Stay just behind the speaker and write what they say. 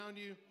around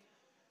you.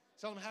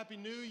 Tell them Happy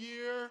New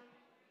Year.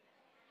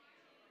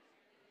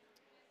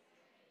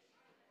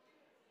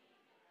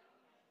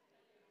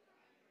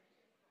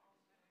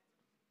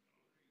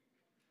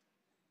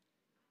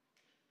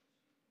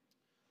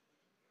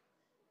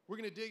 We're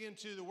going to dig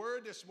into the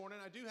Word this morning.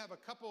 I do have a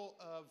couple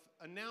of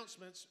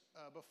announcements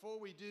before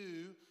we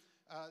do.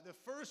 The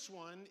first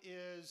one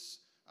is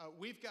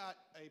we've got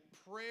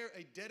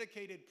a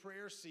dedicated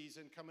prayer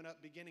season coming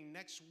up beginning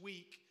next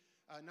week.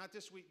 Not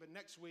this week, but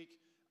next week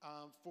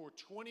for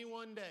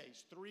 21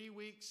 days, 3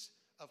 weeks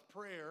of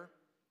prayer.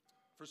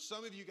 For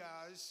some of you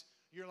guys,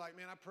 you're like,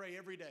 man, I pray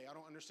every day. I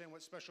don't understand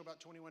what's special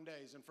about 21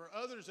 days. And for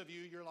others of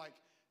you, you're like,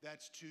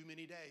 that's too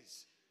many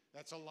days.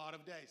 That's a lot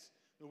of days.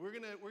 We're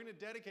gonna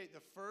dedicate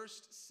the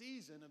first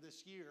season of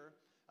this year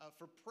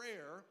for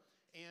prayer,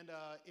 and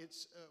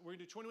we're gonna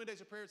do 21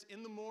 days of prayer. It's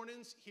in the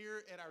mornings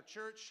here at our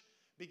church,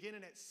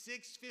 beginning at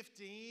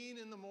 6:15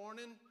 in the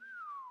morning.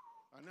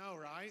 I know,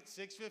 right?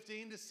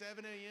 6:15 to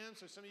 7 a.m.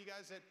 So some of you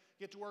guys that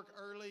get to work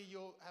early,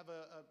 you'll have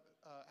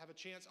a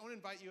chance. I want to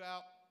invite you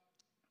out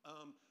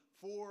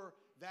for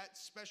that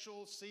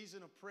special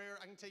season of prayer.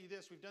 I can tell you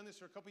this: we've done this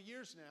for a couple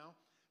years now,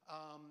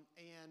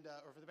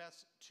 or for the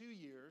past 2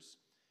 years.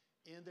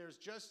 And there's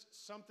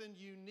just something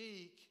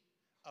unique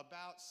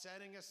about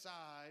setting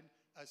aside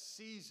a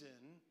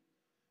season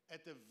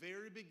at the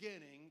very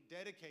beginning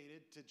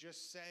dedicated to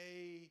just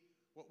say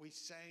what we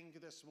sang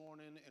this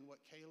morning and what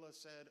Kayla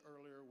said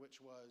earlier,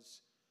 which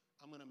was,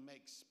 I'm going to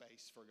make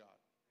space for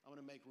God. I'm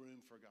going to make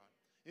room for God.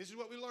 This is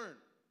what we learned.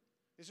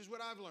 This is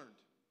what I've learned,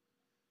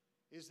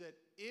 is that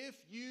if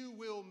you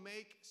will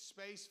make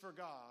space for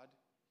God,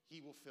 He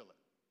will fill it.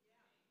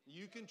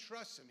 You can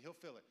trust Him. He'll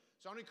fill it.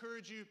 So I want to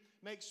encourage you,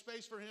 make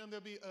space for Him.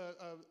 There'll be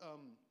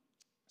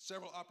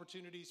several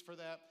opportunities for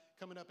that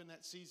coming up in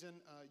that season.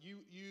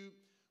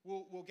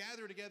 We'll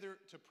gather together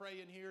to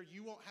pray in here.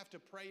 You won't have to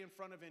pray in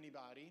front of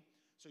anybody.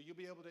 So you'll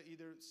be able to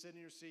either sit in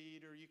your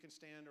seat or you can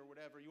stand or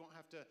whatever. You won't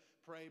have to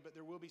pray, but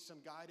there will be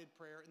some guided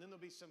prayer. And then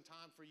there'll be some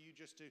time for you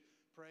just to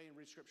pray and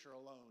read Scripture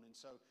alone. And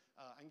so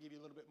I can give you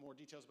a little bit more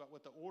details about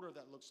what the order of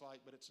that looks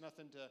like, but it's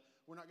nothing to,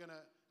 I'm not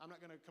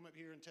going to come up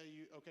here and tell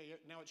you, okay,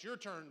 now it's your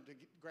turn to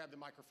grab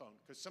the microphone.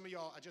 Because some of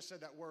y'all, I just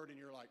said that word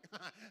and you're like,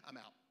 I'm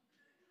out.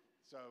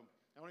 So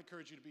I want to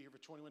encourage you to be here for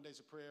 21 days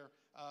of prayer.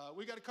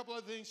 We got a couple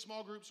other things.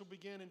 Small groups will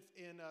begin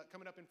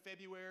coming up in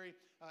February.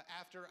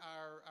 After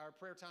our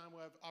prayer time,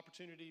 we'll have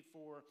opportunity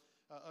for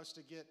us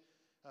to get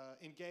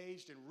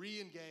engaged and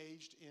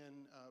re-engaged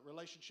in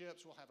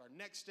relationships. We'll have our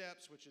next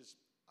steps, which is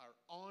our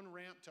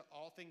on-ramp to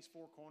all things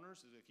Four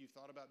Corners. If you've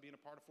thought about being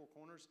a part of Four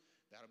Corners,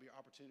 that'll be an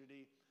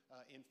opportunity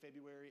in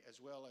February,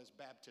 as well as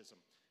baptism.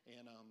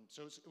 And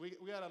so we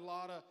got a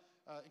lot of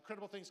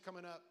incredible things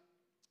coming up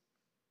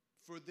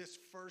for this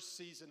first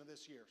season of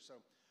this year. So,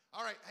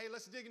 all right, hey,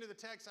 let's dig into the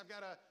text. I've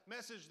got a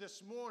message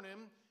this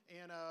morning,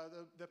 and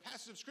the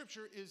passage of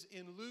Scripture is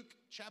in Luke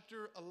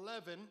chapter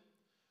 11.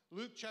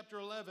 Luke chapter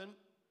 11. And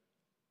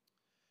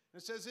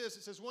it says this,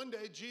 it says, one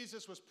day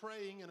Jesus was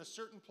praying in a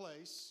certain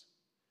place,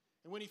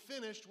 and when he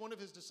finished, one of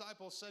his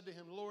disciples said to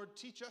him, Lord,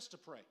 teach us to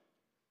pray,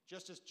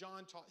 just as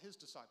John taught his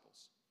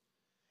disciples.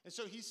 And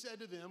so he said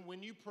to them,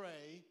 when you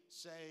pray,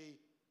 say,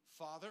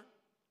 Father,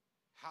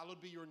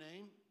 hallowed be your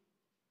name.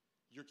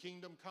 Your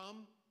kingdom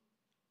come.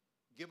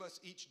 Give us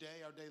each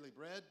day our daily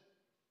bread.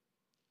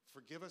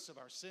 Forgive us of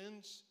our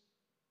sins,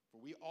 for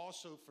we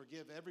also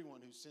forgive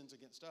everyone who sins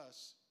against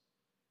us.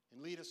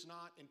 And lead us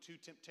not into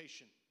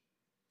temptation.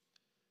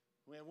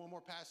 We have one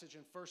more passage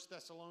in 1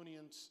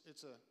 Thessalonians.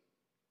 It's a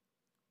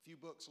few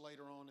books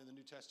later on in the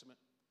New Testament.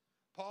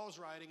 Paul's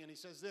writing, and he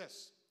says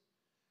this,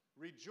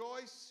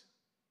 rejoice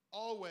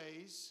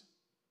always,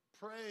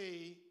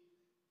 pray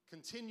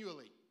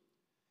continually.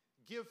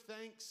 Give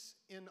thanks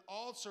in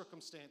all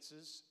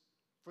circumstances,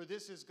 for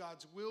this is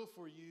God's will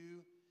for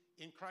you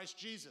in Christ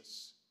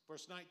Jesus.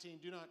 Verse 19,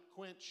 do not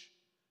quench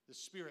the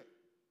Spirit.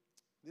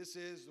 This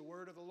is the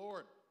word of the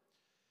Lord.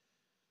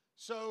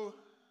 So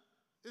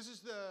this is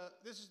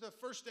the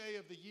first day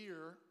of the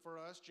year for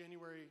us,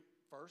 January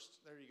 1st.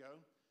 There you go.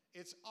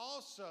 It's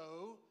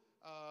also,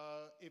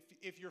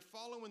 if you're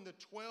following the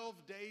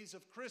 12 days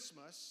of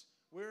Christmas,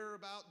 we're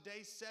about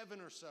day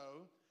 7 or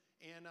so.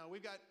 And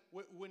we've got,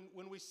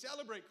 when we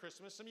celebrate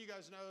Christmas, some of you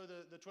guys know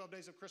the 12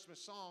 Days of Christmas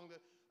song,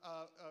 that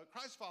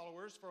Christ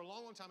followers for a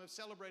long, long time have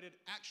celebrated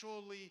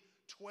actually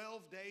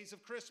 12 days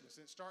of Christmas.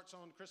 And it starts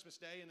on Christmas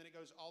Day, and then it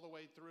goes all the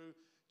way through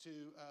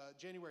to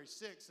January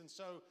 6th. And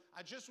so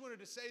I just wanted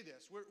to say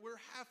this. We're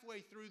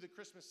halfway through the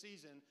Christmas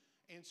season,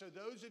 and so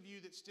those of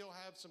you that still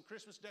have some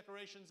Christmas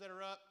decorations that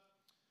are up,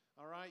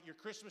 all right, your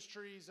Christmas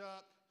tree's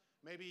up,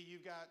 maybe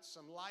you've got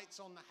some lights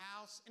on the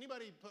house.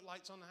 Anybody put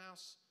lights on the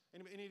house?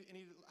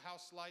 Any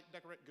house light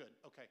decorate? Good.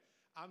 Okay.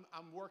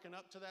 I'm working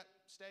up to that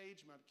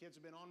stage. My kids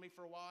have been on me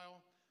for a while.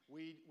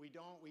 We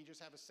don't. We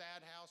just have a sad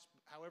house.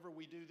 However,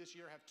 we do this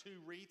year have 2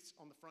 wreaths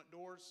on the front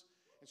doors,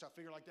 and so I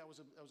figured like that was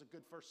a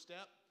good first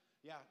step.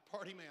 Yeah,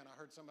 party man. I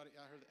heard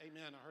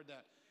amen. I heard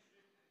that.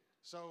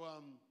 So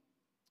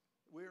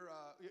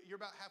you're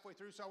about halfway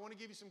through. So I want to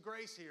give you some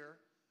grace here.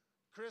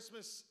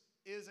 Christmas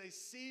is a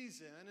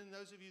season, and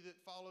those of you that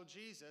follow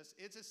Jesus,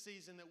 it's a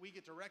season that we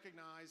get to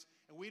recognize,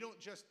 and we don't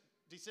just,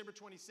 December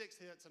 26th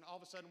hits and all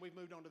of a sudden we've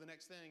moved on to the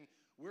next thing.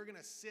 We're going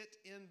to sit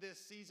in this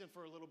season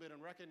for a little bit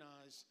and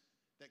recognize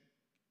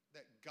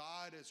that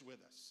God is with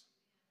us.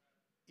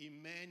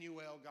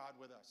 Emmanuel, God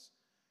with us.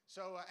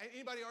 So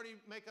anybody already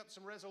make up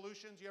some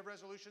resolutions? You have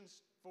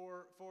resolutions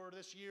for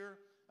this year?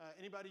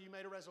 Anybody, you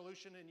made a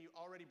resolution and you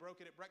already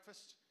broke it at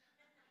breakfast?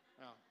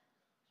 No.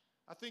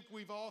 I think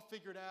we've all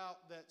figured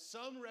out that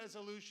some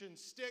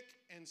resolutions stick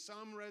and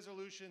some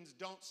resolutions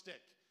don't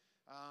stick.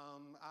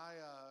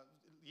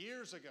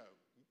 Years ago,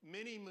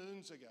 many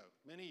moons ago,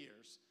 many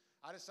years,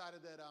 I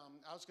decided that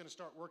I was going to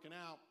start working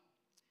out.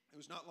 It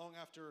was not long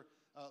after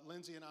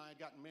Lindsay and I had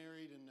gotten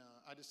married, and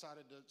I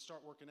decided to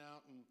start working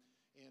out,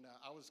 and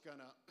I was going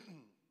to,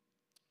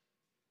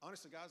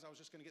 honestly, guys, I was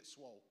just going to get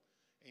swole.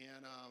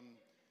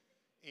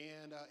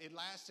 And it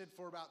lasted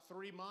for about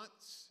 3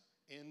 months,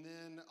 and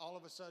then all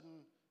of a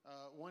sudden,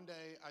 one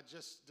day, I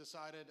just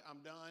decided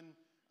I'm done.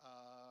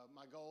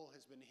 My goal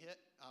has been hit.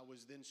 I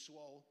was then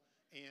swole,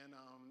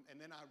 and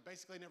then I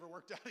basically never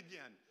worked out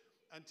again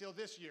until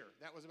this year.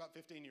 That was about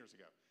 15 years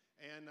ago.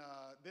 And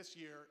this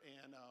year,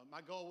 and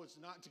my goal was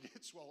not to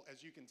get swole,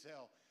 as you can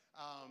tell.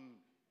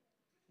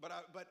 But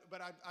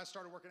I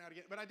started working out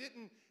again. But I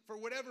didn't, for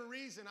whatever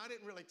reason, I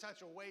didn't really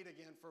touch a weight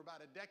again for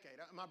about a decade.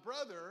 My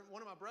brother,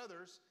 one of my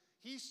brothers,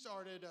 he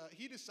decided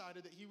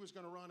that he was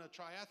going to run a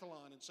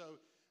triathlon, and so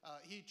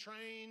he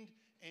trained,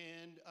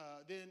 and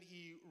then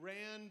he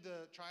ran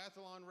the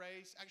triathlon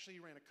race. Actually, he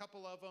ran a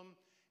couple of them,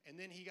 and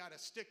then he got a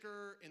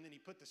sticker, and then he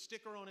put the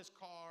sticker on his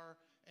car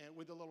and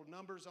with the little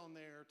numbers on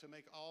there to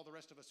make all the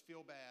rest of us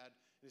feel bad,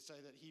 and to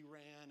say that he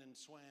ran and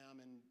swam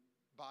and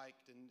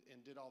biked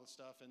and did all the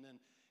stuff, and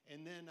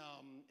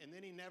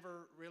then he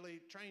never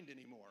really trained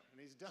anymore,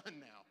 and he's done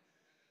now.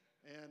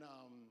 And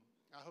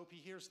I hope he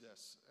hears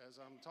this as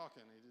I'm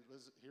talking. He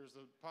hears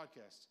the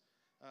podcast.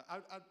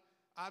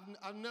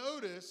 I've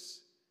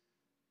noticed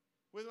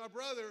with my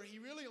brother, he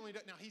really only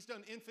does, now he's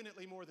done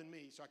infinitely more than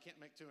me, so I can't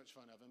make too much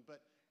fun of him.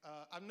 But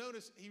I've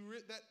noticed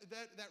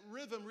that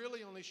rhythm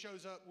really only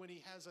shows up when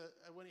he has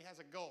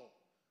a goal,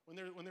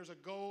 when there's a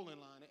goal in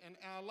line. And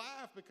I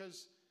laugh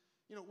because,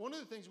 one of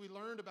the things we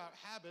learned about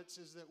habits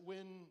is that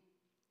when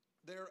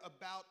they're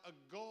about a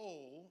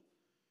goal,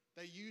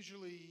 they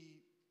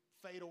usually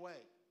fade away.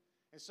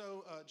 And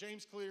so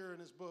James Clear in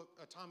his book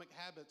Atomic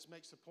Habits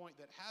makes the point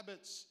that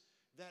habits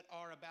that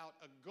are about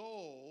a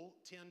goal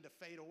tend to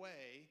fade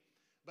away,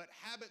 but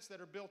habits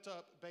that are built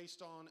up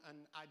based on an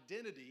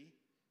identity,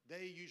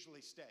 they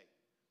usually stay.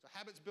 So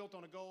habits built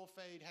on a goal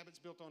fade, habits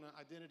built on an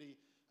identity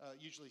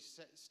usually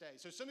stay.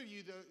 So some of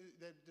you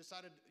that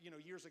decided,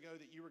 years ago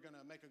that you were going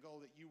to make a goal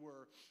that you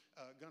were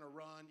going to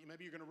run,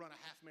 maybe you're going to run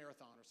a half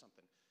marathon or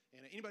something.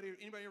 And anybody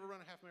ever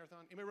run a half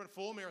marathon? Anybody run a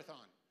full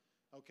marathon?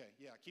 Okay,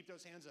 yeah, keep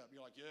those hands up.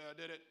 You're like, yeah, I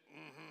did it.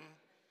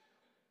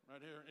 Mm-hmm.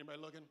 Right here,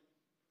 anybody looking?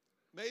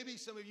 Maybe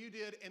some of you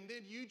did, and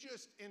then you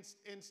just,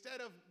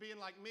 instead of being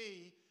like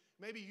me,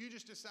 maybe you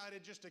just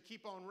decided just to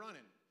keep on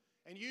running.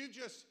 And you've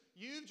just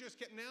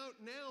kept,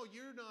 now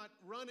you're not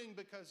running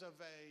because of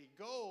a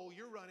goal,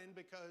 you're running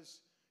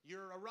because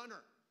you're a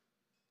runner.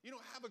 You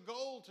don't have a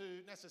goal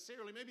to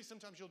necessarily, maybe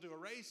sometimes you'll do a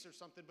race or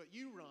something, but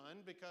you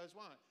run because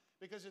why?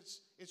 Because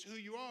it's who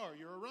you are,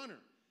 you're a runner.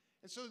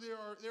 And so there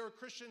are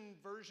Christian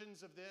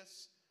versions of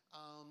this.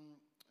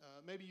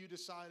 Maybe you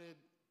decided,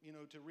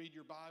 to read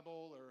your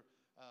Bible, or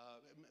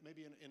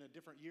maybe in a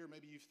different year,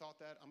 maybe you've thought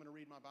that, I'm going to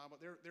read my Bible.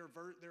 There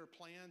are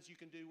plans you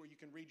can do where you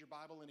can read your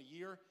Bible in a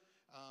year,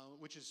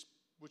 which is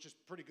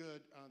pretty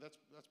good.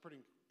 That's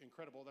pretty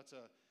incredible.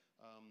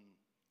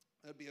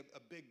 That'd be a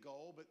big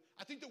goal. But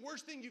I think the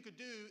worst thing you could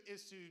do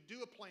is to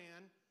do a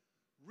plan,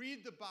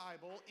 read the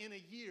Bible in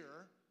a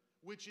year,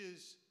 which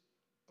is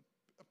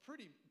a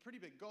pretty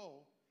big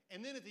goal.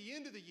 And then at the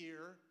end of the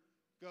year,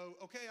 go,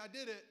 okay, I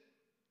did it.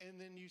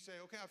 And then you say,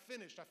 okay, I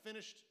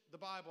finished the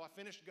Bible, I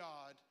finished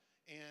God.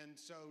 And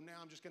so now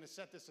I'm just going to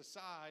set this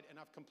aside, and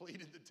I've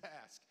completed the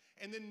task.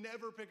 And then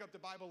never pick up the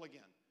Bible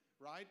again,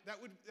 right? That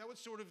would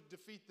sort of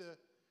defeat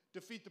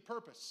the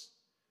purpose.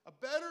 A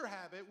better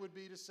habit would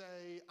be to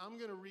say, I'm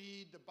going to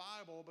read the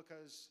Bible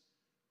because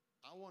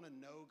I want to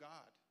know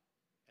God,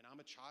 and I'm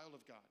a child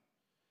of God.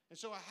 And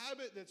so a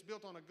habit that's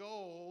built on a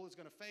goal is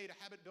going to fade.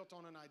 A habit built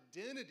on an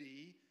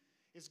identity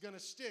is going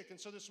to stick. And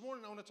so this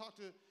morning I want to talk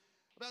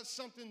about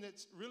something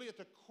that's really at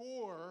the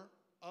core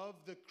of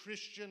the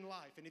Christian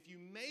life. And if you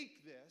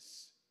make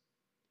this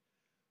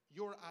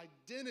your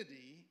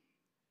identity,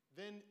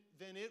 then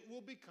it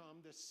will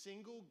become the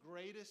single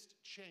greatest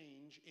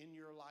change in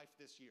your life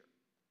this year.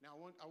 Now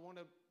I'm going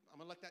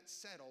to let that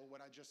settle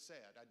what I just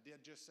said. I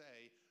did just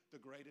say the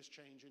greatest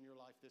change in your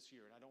life this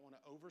year. And I don't want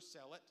to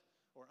oversell it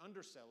or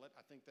undersell it.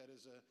 I think that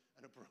is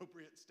an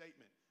appropriate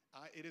statement.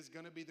 It is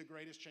going to be the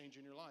greatest change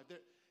in your life.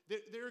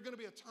 There are going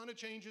to be a ton of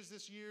changes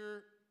this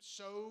year.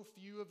 So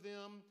few of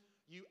them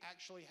you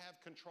actually have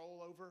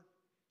control over.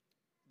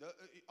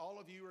 All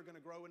of you are going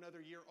to grow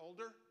another year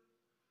older.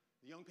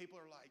 The young people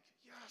are like,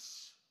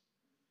 yes,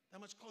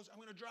 that much closer. I'm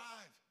going to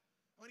drive.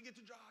 I want to get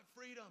to drive,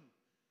 freedom.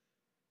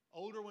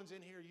 Older ones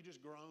in here, you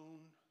just groan.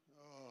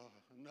 Oh,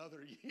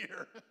 another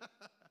year.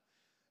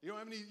 You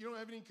don't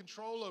have any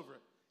control over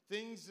it.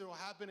 Things that will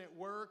happen at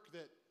work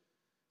that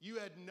you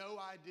had no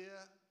idea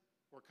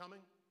were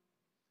coming.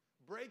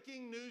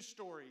 Breaking news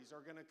stories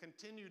are going to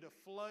continue to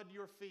flood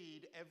your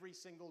feed every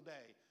single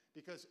day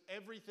because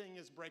everything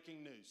is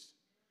breaking news.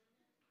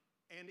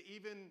 And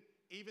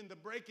even the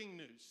breaking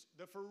news,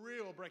 the for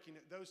real breaking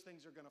news, those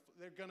things are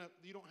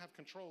you don't have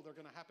control. They're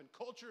going to happen.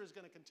 Culture is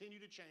going to continue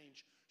to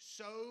change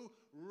so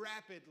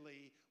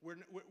rapidly.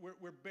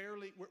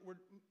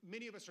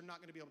 Many of us are not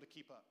going to be able to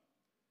keep up.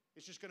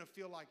 It's just going to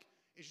feel like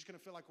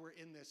we're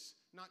in this,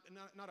 not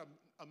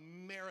a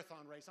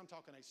marathon race. I'm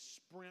talking a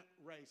sprint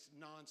race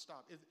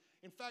nonstop.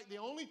 In fact, the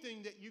only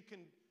thing that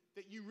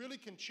you really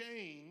can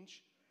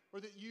change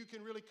or that you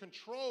can really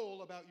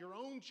control about your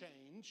own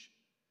change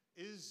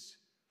is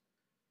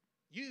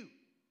you.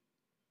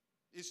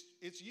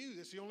 It's you.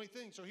 That's the only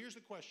thing. So here's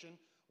the question.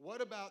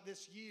 What about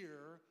this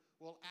year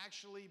will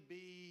actually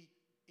be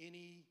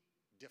any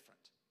different?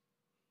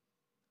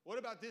 What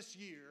about this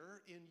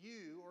year in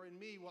you or in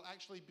me will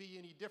actually be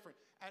any different?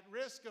 At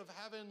risk of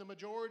having the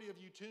majority of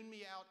you tune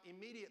me out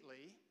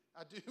immediately,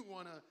 I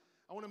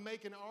want to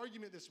make an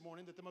argument this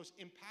morning that the most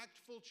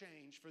impactful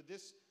change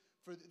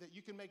that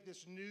you can make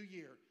this new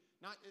year,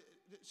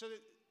 so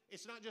that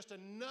it's not just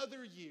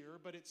another year,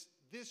 but it's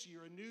this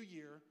year, a new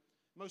year.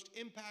 Most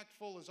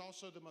impactful is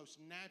also the most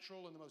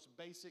natural and the most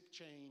basic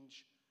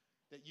change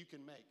that you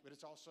can make, but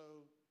it's also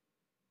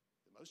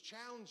the most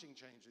challenging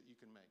change that you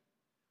can make.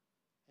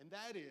 And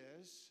that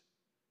is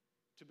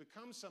to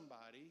become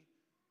somebody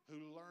who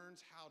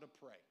learns how to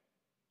pray.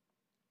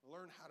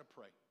 Learn how to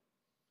pray.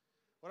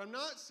 What I'm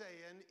not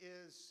saying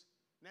is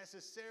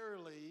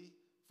necessarily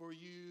for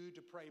you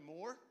to pray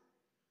more,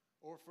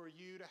 or for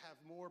you to have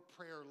more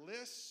prayer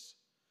lists,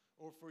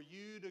 or for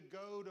you to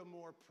go to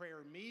more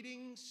prayer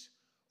meetings,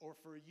 or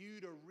for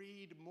you to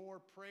read more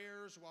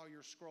prayers while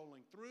you're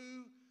scrolling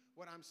through.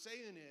 What I'm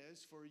saying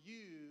is for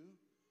you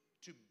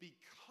to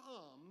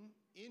become,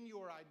 in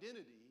your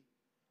identity,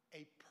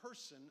 a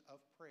person of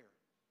prayer.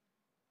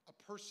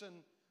 A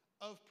person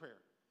of prayer.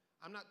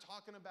 I'm not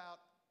talking about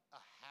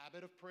a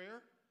habit of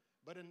prayer,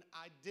 but an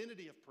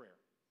identity of prayer.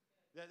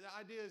 The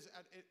idea is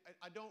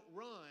I don't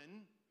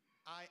run,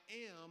 I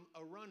am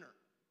a runner.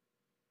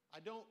 I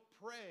don't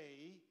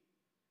pray.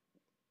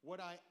 What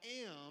I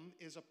am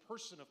is a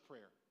person of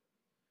prayer.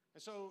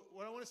 And so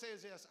what I want to say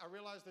is this. I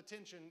realize the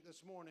tension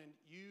this morning.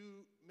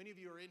 Many of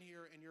you are in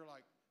here and you're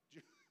like,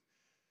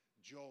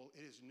 Joel,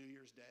 it is New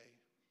Year's Day.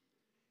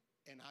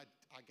 And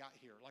I got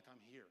here like I'm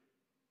here.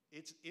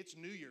 It's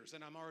New Year's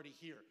and I'm already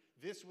here.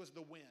 This was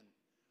the win.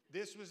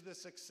 This was the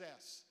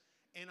success.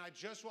 And I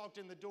just walked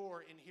in the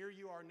door and here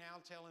you are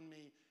now telling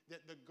me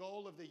that the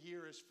goal of the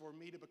year is for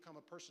me to become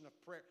a person of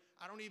prayer.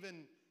 I don't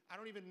even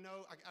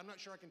know. I'm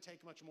not sure I can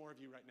take much more of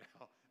you right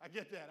now. I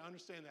get that. I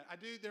understand that. I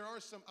do. There are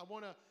some. I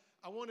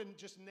want to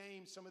just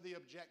name some of the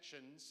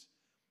objections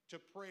to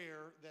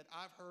prayer that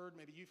I've heard,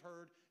 maybe you've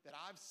heard, that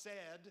I've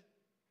said,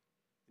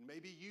 and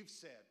maybe you've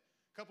said.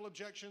 A couple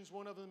objections.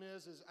 One of them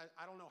is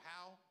I don't know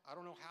how. I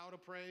don't know how to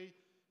pray.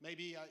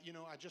 Maybe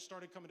I just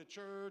started coming to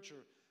church,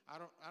 or I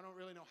don't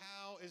really know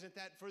how. Isn't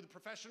that for the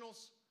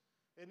professionals?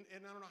 And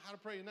I don't know how to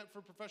pray. Isn't that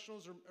for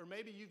professionals? Or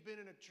maybe you've been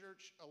in a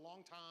church a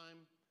long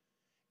time,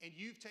 and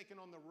you've taken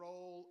on the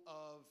role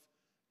of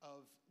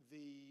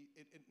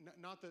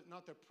not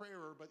the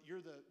prayer, but you're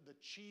the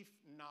chief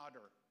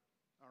nodder.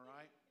 All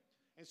right.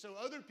 And so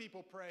other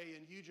people pray,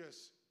 and you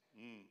just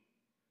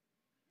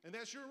and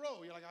that's your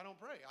role. You're like, I don't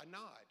pray. I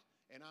nod.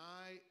 And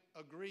I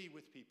agree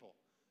with people.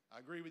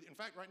 In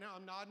fact, right now,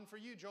 I'm nodding for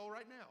you, Joel,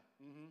 right now.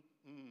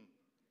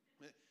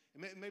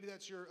 Maybe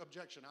that's your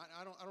objection.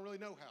 I don't really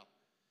know how.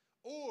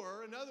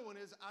 Or another one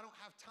is, I don't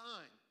have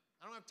time.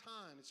 I don't have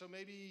time. And so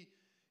maybe,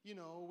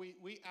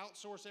 we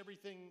outsource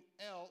everything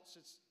else.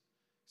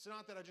 It's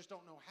not that I just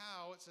don't know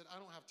how. It's that I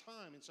don't have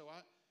time. And so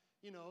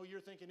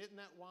you're thinking, isn't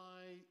that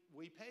why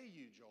we pay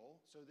you,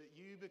 Joel? So that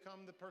you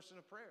become the person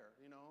of prayer,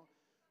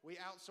 We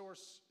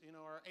outsource,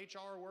 our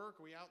HR work,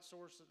 we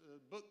outsource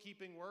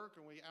bookkeeping work,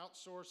 and we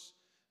outsource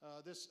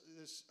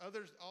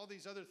all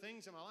these other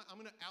things in my life. I'm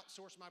going to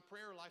outsource my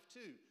prayer life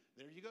too.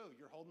 There you go.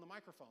 You're holding the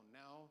microphone.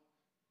 Now,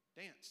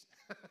 dance.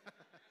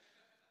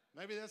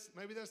 Maybe that's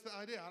the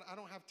idea. I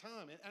don't have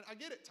time. And I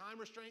get it. Time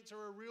restraints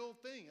are a real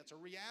thing. It's a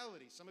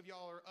reality. Some of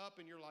y'all are up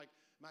and you're like,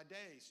 my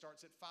day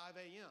starts at 5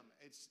 a.m.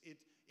 It's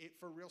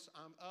for real.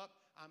 I'm up,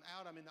 I'm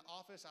out, I'm in the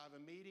office. I have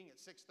a meeting at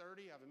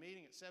 6:30. I have a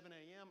meeting at 7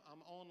 a.m.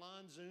 I'm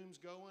online, Zoom's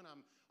going.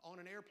 I'm on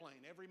an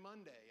airplane every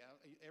Monday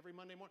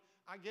morning.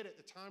 I get it.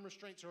 The time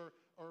restraints are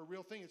a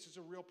real thing. It's just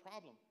a real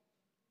problem.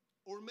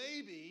 Or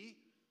maybe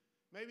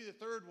the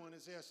third one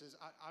is this,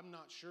 I'm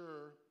not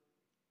sure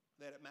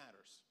that it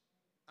matters.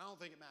 I don't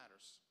think it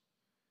matters.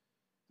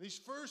 These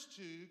first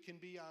two can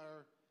be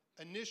our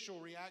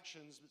initial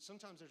reactions, but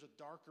sometimes there's a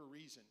darker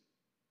reason.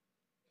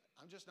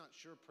 I'm just not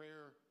sure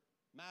prayer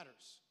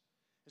matters.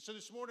 And so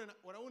this morning,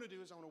 what I want to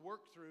do is I want to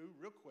work through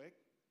real quick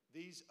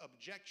these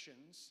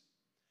objections,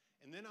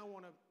 And then I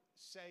want to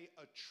say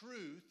a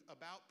truth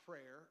about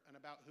prayer and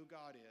about who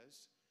God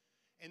is.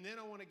 And then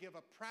I want to give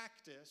a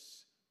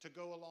practice to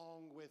go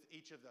along with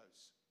each of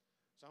those.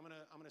 So I'm going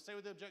to say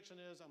what the objection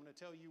is. I'm going to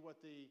tell you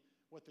what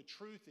the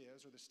truth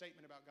is, or the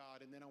statement about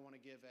God, and then I want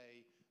to give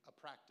a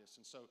practice.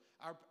 And so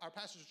our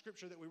passage of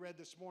Scripture that we read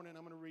this morning,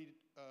 I'm going to read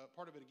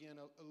part of it again,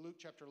 Luke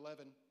chapter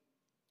 11.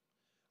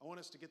 I want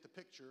us to get the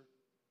picture.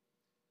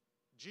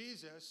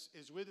 Jesus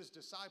is with his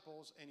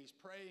disciples, and he's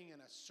praying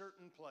in a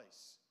certain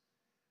place.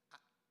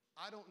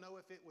 I don't know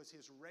if it was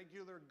his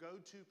regular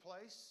go-to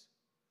place,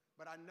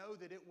 but I know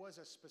that it was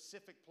a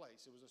specific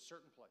place. It was a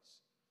certain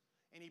place.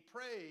 And he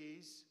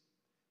prays,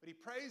 but he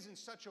prays in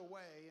such a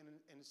way and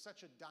in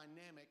such a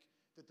dynamic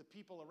that the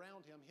people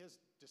around him, his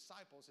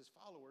disciples, his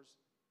followers,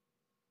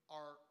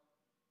 are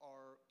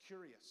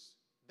curious.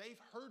 They've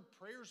heard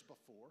prayers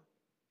before.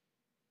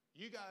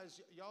 You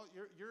guys, y'all,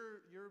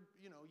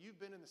 you've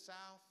been in the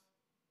South.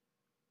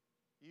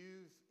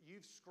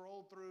 You've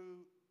scrolled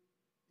through,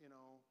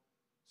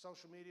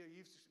 social media.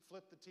 You've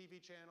flipped the TV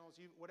channels.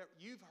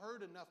 You've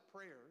heard enough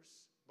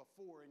prayers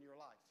before in your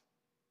life.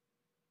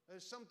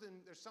 There's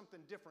something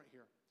different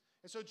here.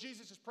 And so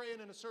Jesus is praying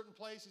in a certain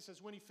place. He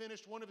says, when he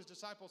finished, one of his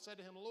disciples said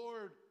to him,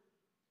 Lord,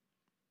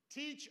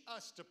 teach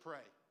us to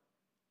pray,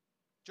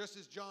 just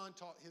as John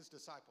taught his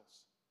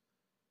disciples.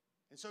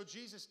 And so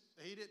Jesus,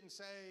 he didn't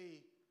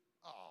say,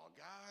 oh,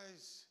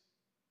 guys,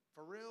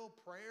 for real,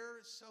 prayer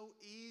is so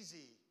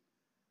easy.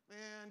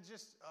 Man,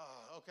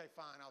 okay,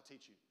 fine, I'll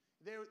teach you.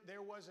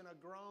 There wasn't a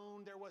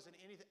groan. There wasn't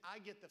anything. I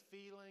get the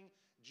feeling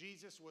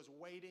Jesus was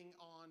waiting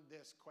on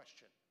this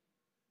question.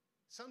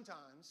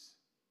 Sometimes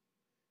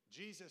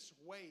Jesus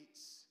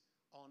waits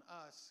on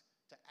us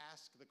to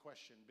ask the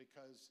question,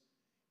 because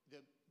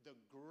the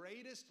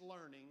greatest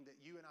learning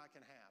that you and I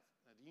can have,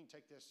 now you can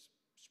take this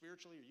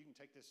spiritually or you can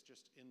take this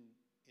just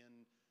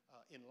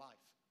in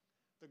life.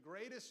 The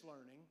greatest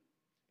learning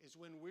is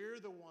when we're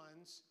the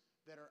ones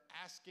that are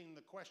asking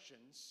the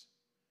questions,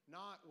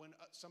 not when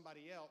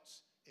somebody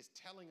else is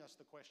telling us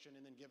the question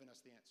and then giving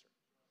us the answer.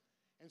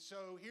 And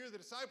so here the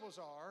disciples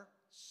are.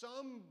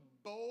 Some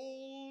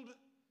bold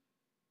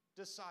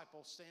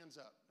disciple stands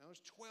up. Now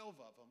there's 12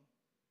 of them,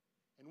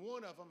 and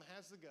one of them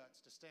has the guts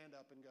to stand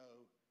up and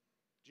go,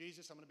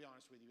 Jesus, I'm going to be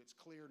honest with you. It's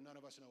clear none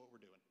of us know what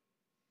we're doing.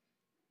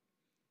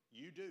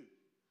 You do.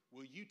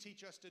 Will you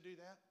teach us to do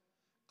that?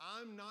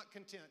 I'm not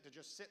content to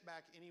just sit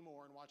back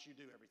anymore and watch you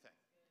do everything.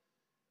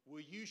 Will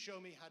you show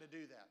me how to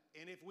do that?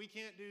 And if we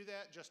can't do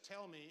that, just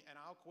tell me, and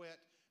I'll quit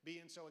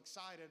being so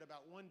excited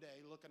about one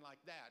day looking like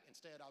that.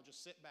 Instead, I'll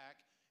just sit back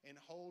and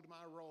hold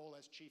my role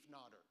as chief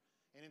nodder.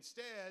 And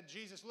instead,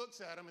 Jesus looks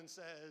at him and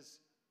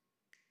says,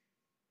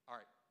 all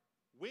right,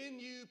 when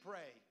you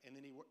pray, and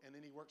then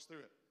he works through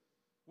it.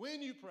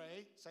 When you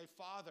pray, say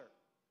Father,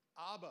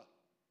 Abba,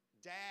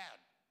 Dad,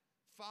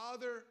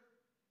 Father,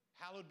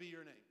 hallowed be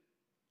your name.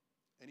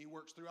 And he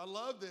works through. I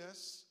love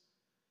this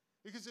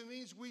because it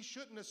means we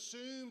shouldn't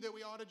assume that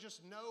we ought to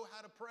just know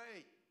how to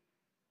pray.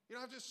 You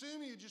don't have to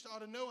assume you just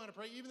ought to know how to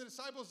pray. Even the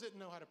disciples didn't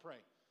know how to pray.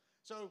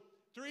 So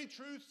 3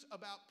 truths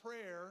about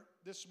prayer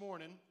this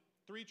morning.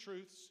 3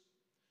 truths.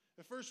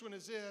 The first one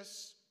is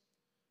this.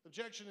 The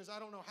objection is I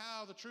don't know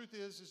how. The truth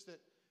is that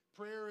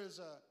prayer is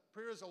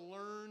a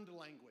learned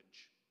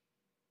language.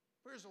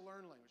 Prayer is a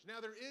learned language.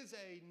 Now, there is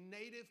a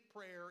native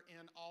prayer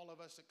in all of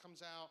us that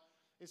comes out.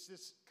 It's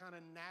this kind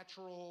of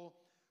natural,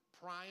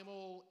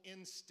 primal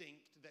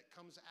instinct that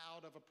comes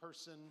out of a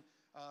person.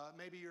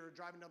 Maybe you're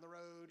driving down the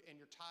road and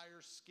your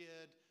tires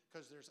skid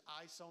because there's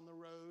ice on the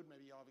road.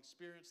 Maybe y'all have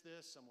experienced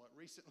this somewhat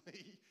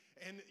recently.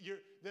 And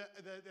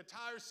the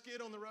tires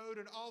skid on the road,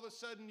 and all of a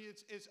sudden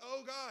it's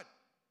oh God,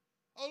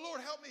 oh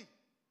Lord, help me.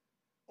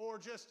 Or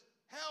just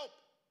help.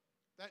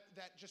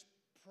 That just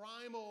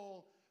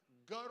primal,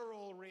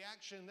 guttural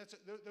reaction,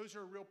 those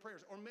are real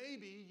prayers. Or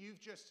maybe you've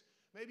just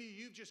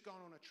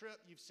gone on a trip,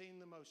 you've seen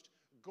the most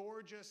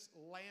gorgeous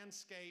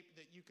landscape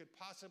that you could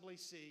possibly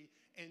see,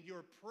 and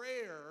your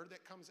prayer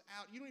that comes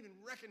out, you don't even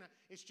recognize,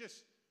 it's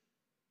just,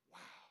 wow.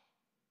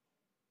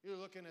 You're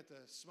looking at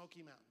the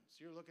Smoky Mountains,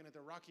 you're looking at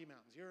the Rocky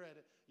Mountains,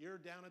 you're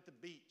down at the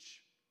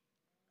beach,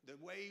 the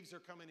waves are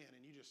coming in,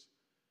 and you just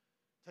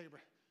tell your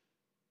breath,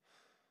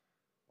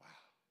 wow,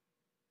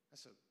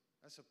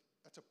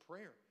 that's a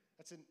prayer.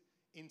 That's an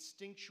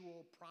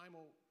instinctual,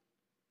 primal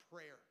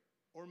prayer.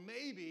 Or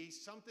maybe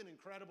something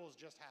incredible has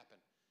just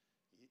happened.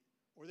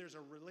 Or there's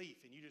a relief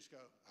and you just go,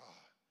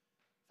 oh,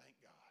 thank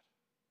God.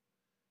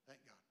 Thank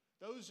God.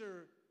 Those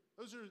are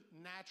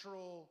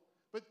natural,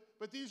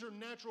 but these are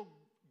natural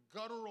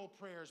guttural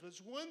prayers. But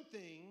it's one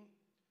thing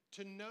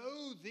to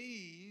know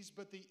these,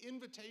 but the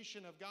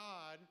invitation of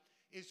God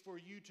is for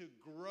you to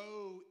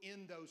grow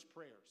in those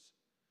prayers.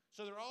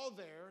 So they're all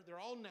there.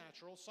 They're all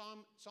natural.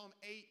 Psalm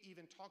 8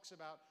 even talks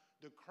about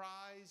the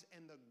cries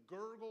and the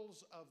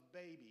gurgles of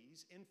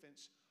babies,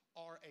 infants,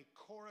 are a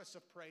chorus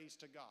of praise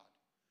to God.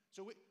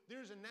 So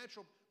there's a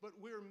natural, but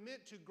we're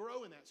meant to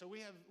grow in that. So we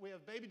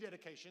have baby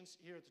dedications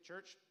here at the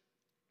church.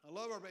 I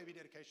love our baby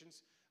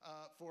dedications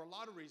for a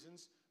lot of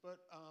reasons, but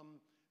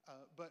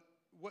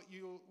what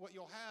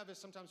you'll have is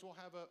sometimes we'll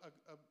have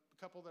a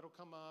couple that'll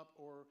come up,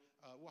 or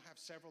we'll have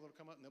several that'll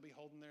come up, and they'll be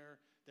holding their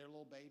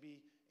little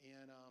baby.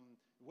 And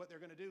what they're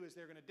going to do is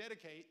they're going to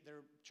dedicate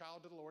their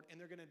child to the Lord, and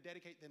they're going to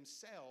dedicate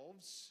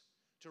themselves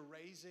to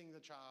raising the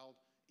child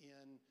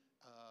in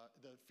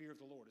the fear of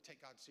the Lord, to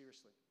take God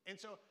seriously. And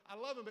so I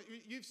love them, but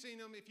you've seen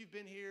them if you've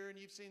been here, and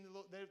you've seen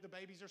the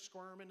babies are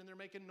squirming and they're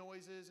making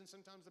noises, and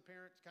sometimes the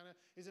parent kind of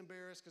is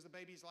embarrassed because the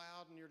baby's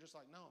loud, and you're just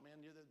like, no,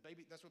 man, you're the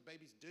baby. That's what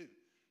babies do.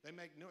 They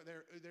make no,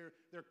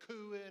 they're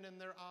cooing and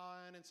they're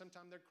eyeing, and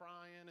sometimes they're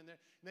crying, and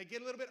they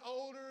get a little bit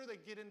older. They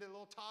get into a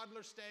little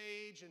toddler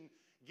stage and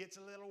gets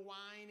a little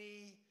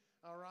whiny,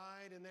 all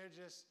right, and they're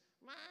just,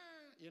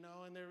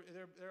 and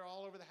they're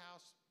all over the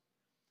house.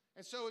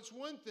 And so it's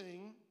one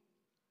thing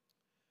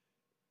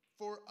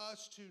for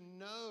us to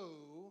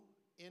know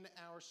in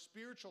our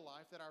spiritual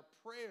life that our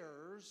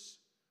prayers,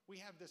 we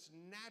have this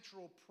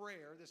natural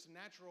prayer, this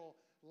natural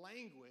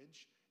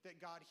language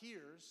that God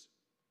hears.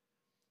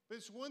 But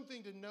it's one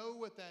thing to know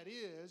what that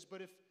is,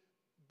 but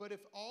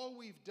if all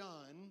we've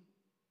done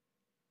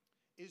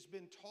is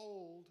been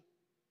told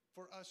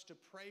for us to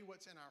pray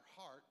what's in our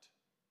heart,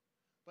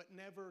 but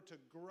never to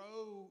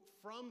grow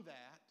from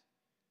that,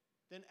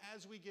 then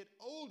as we get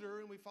older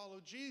and we follow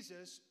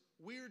Jesus,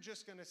 we're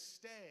just going to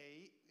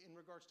stay, in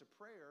regards to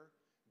prayer,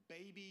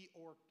 baby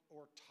or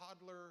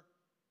toddler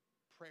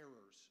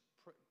prayers,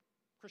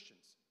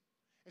 Christians.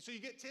 And so you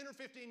get 10 or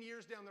 15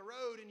 years down the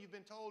road, and you've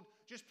been told,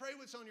 just pray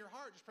what's on your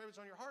heart, just pray what's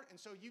on your heart. And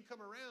so you come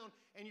around,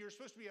 and you're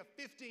supposed to be a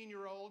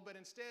 15-year-old, but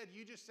instead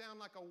you just sound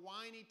like a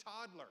whiny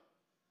toddler.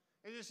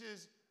 It just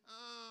is,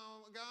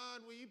 oh,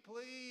 God, will you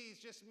please,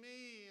 just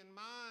me and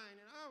mine,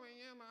 and oh,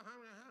 yeah, my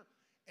heart.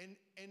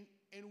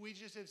 And we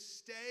just have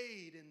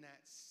stayed in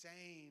that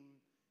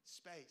same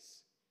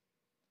space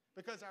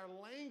because our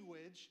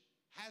language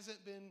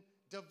hasn't been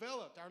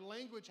developed. Our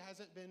language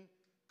hasn't been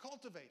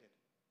cultivated.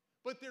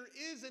 But there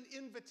is an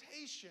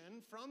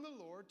invitation from the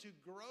Lord to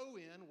grow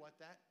in what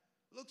that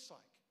looks like.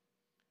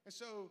 And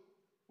so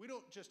we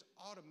don't just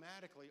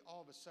automatically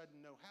all of a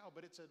sudden know how,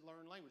 but it's a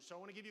learned language. So I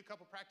want to give you a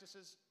couple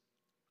practices.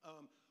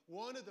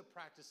 One of the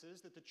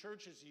practices that the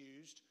church has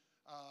used,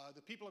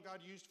 the people of God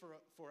used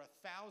for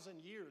 1,000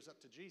 years up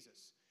to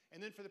Jesus,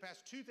 and then for the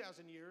past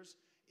 2,000 years,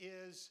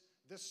 is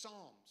the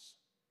Psalms.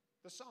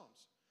 The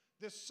Psalms.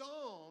 The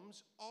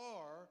Psalms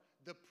are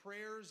the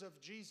prayers of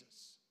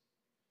Jesus.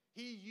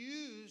 He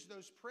used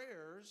those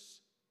prayers,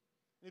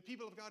 the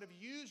people of God have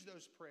used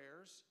those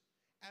prayers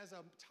as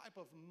a type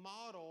of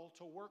model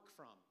to work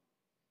from.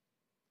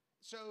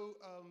 So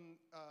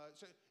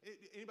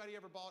anybody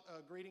ever bought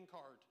a greeting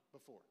card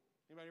before?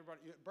 Anybody ever bought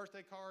a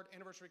birthday card,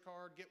 anniversary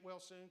card, get well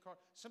soon card?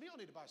 Some of y'all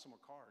need to buy some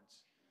more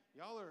cards.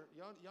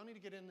 Y'all need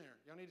to get in there.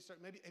 Y'all need to start.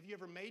 Maybe have you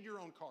ever made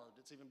your own card?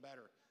 It's even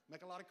better.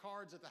 Make a lot of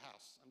cards at the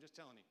house. I'm just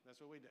telling you.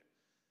 That's what we do.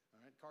 All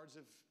right, cards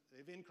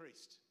they've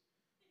increased.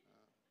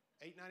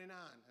 $8.99.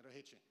 That'll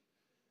hit you.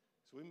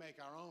 So we make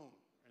our own,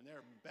 and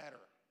they're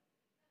better.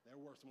 They're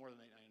worth more than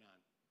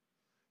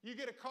 $8.99. You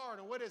get a card,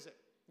 and what is it?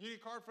 You get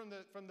a card from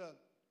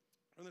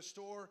the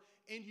store,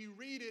 and you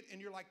read it,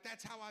 and you're like,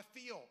 "That's how I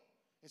feel."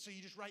 And so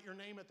you just write your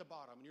name at the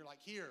bottom, and you're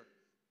like, "Here,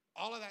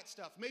 all of that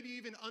stuff." Maybe you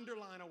even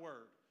underline a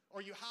word,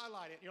 or you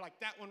highlight it, and you're like,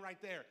 "That one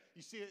right there."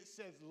 You see it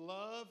says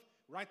love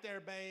right there,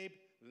 babe.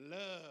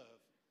 Love.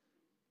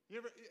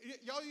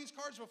 Y'all used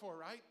cards before,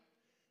 right?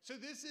 So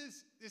this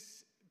is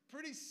this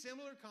pretty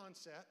similar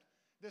concept.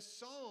 The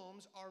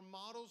Psalms are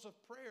models of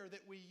prayer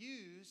that we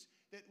use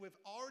that have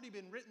already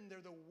been written.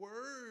 They're the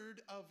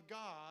Word of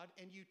God,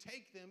 and you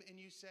take them and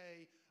you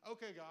say,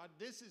 "Okay, God,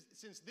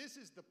 since this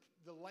is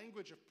the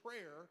language of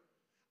prayer,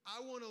 I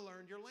want to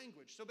learn your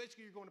language." So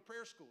basically, you're going to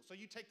prayer school. So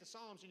you take the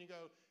Psalms and you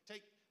go,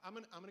 I'm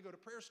going to go to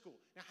prayer school.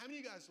 Now, how many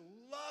of you guys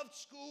loved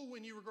school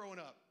when you were growing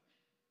up?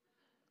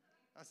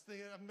 I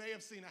may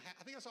have seen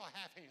I think I saw a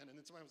half hand, and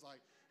then somebody was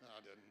like, "No,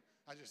 I didn't.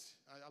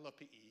 I love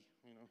PE,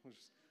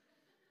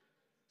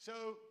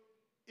 So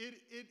it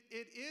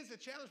is a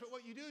challenge, but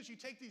what you do is you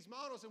take these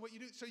models, and what you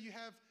do, so you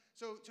have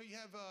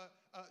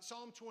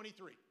Psalm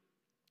 23.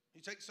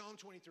 You take Psalm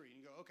 23 and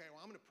you go, "Okay, well,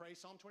 I'm going to pray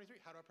Psalm 23.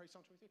 How do I pray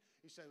Psalm 23?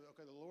 You say,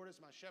 "Okay, the Lord is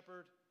my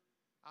shepherd.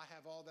 I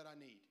have all that I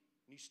need."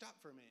 And you stop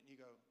for a minute and you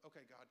go,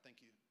 "Okay, God,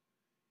 thank you.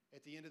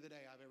 At the end of the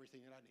day, I have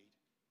everything that I need.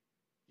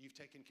 You've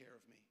taken care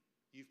of me.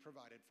 You've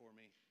provided for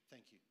me.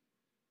 Thank you."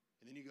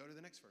 And then you go to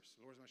the next verse.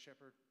 "The Lord is my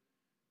shepherd.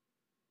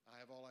 I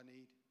have all I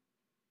need.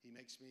 He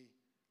makes me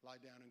lie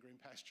down in green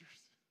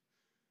pastures.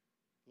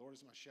 The Lord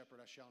is my shepherd.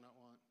 I shall not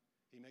want.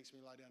 He makes me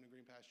lie down in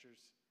green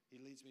pastures. He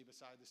leads me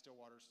beside the still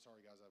waters."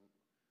 Sorry, guys, I'm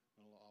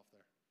a little off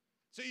there.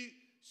 So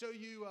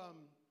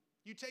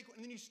you take,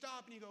 and then you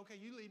stop and you go, "Okay,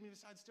 you lead me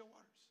beside still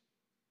waters.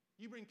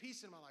 You bring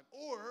peace in my life."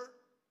 Or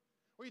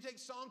you take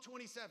Psalm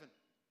 27.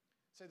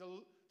 Say,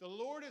 the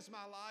Lord is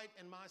my light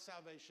and my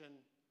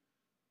salvation.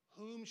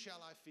 Whom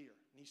shall I fear?"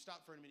 And you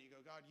stop for a minute. You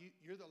go, "God,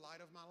 you're the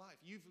light of my life.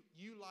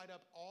 You light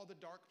up all the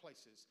dark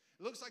places.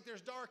 It looks like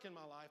there's dark in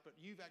my life, but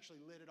you've actually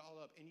lit it all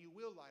up, and you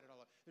will light it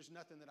all up. There's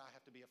nothing that I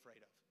have to be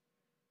afraid of.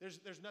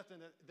 There's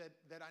nothing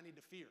that I need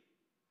to fear."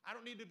 I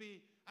don't need to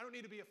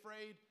be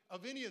afraid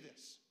of any of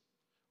this.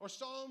 Or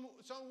Psalm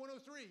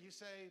 103,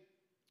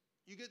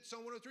 you get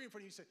Psalm 103 in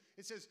front of you,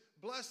 it says,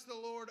 bless the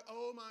Lord,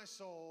 O my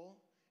soul,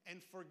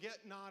 and forget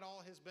not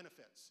all his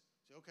benefits.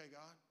 Say, okay,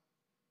 God,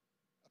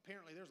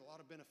 apparently there's a lot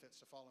of benefits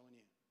to following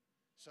you.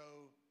 So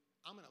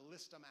I'm going to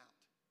list them out.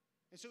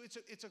 And so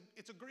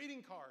it's a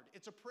greeting card.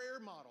 It's a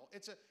prayer model.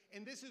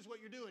 And this is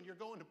what you're doing. You're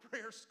going to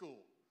prayer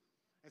school.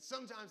 And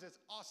sometimes it's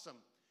awesome.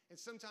 And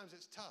sometimes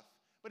it's tough.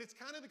 But it's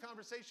kind of the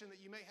conversation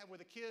that you may have with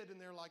a kid, and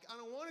they're like, I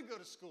don't want to go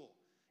to school.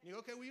 And you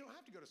go, okay, well, you don't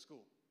have to go to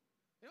school.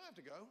 You don't have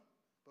to go.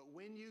 But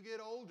when you get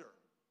older,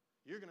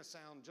 you're going to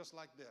sound just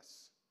like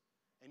this.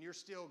 And you're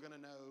still going to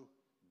know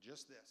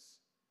just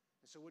this.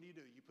 And so what do?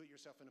 You put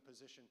yourself in a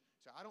position.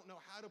 So I don't know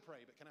how to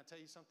pray, but can I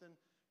tell you something?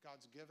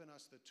 God's given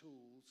us the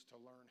tools to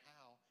learn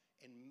how.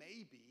 And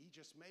maybe,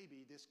 just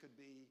maybe, this could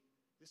be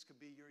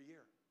your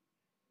year.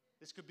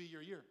 This could be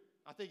your year.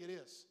 I think it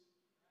is.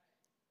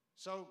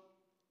 So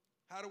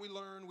how do we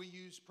learn? We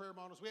use prayer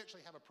models. We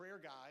actually have a prayer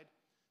guide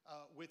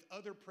with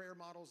other prayer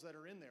models that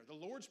are in there. The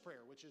Lord's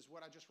Prayer, which is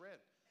what I just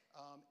read,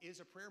 is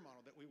a prayer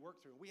model that we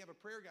work through. We have a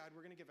prayer guide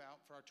we're going to give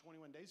out for our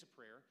 21 days of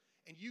prayer.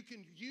 And you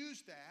can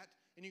use that,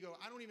 and you go,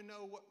 I don't even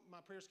know what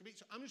my prayers can be,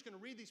 so I'm just going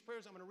to read these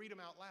prayers. I'm going to read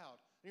them out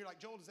loud. And you're like,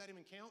 Joel, does that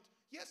even count?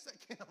 Yes,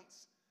 that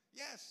counts.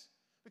 Yes.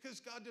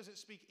 Because God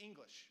doesn't speak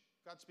English.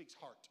 God speaks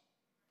heart.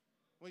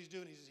 What he's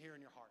doing is he's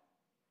hearing your heart.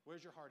 Where's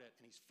your heart at?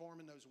 And he's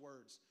forming those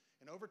words.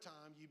 And over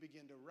time, you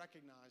begin to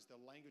recognize the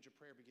language of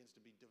prayer begins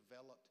to be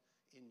developed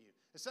in you.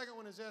 The second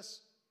one is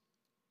this.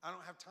 I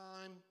don't have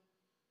time.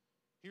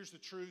 Here's the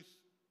truth.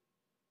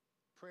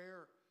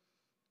 Prayer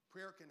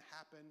can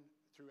happen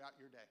throughout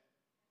your day.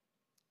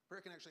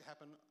 Prayer can actually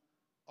happen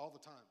all the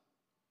time.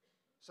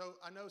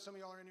 So I know some of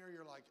y'all are in here,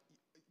 you're like,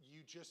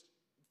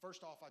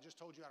 first off, I just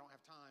told you I don't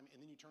have time,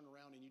 and then you turn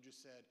around and you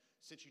just said,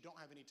 since you don't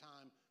have any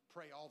time,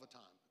 pray all the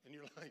time. And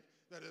you're like,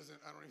 I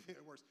don't even think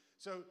it works.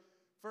 So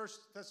 1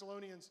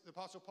 Thessalonians, the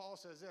Apostle Paul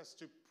says this,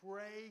 to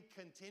pray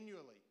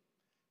continually.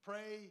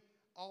 Pray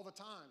all the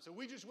time. So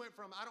we just went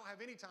from I don't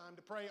have any time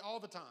to pray all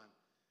the time.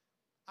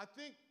 I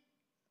think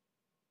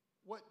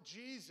what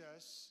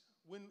Jesus,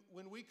 when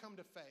we come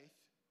to faith,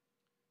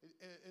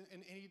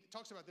 and he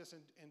talks about this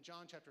in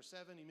John chapter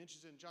 7. He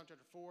mentions it in John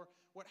chapter 4.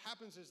 What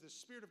happens is the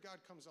Spirit of God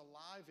comes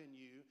alive in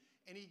you,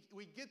 and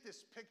we get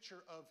this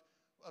picture of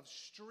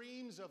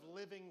streams of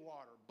living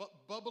water,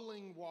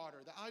 bubbling water.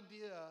 The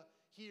idea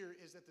here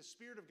is that the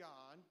Spirit of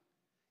God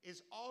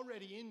is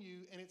already in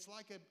you, and it's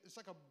like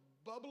a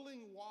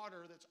bubbling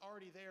water that's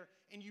already there,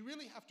 and you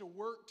really have to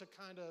work to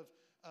kind of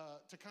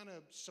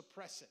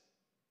suppress it.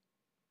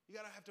 You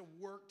got to have to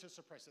work to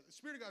suppress it. The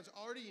Spirit of God's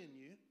already in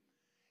you.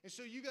 And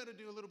so you got to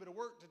do a little bit of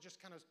work to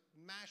just kind of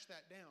mash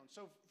that down.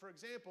 So, for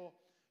example,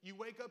 you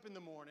wake up in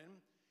the morning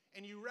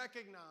and you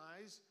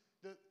recognize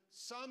that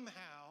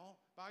somehow,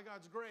 by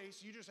God's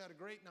grace, you just had a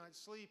great night's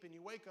sleep, and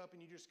you wake up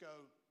and you just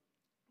go,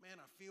 man,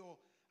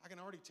 I can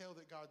already tell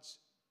that God's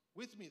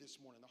with me this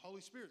morning. The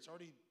Holy Spirit's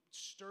already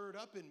stirred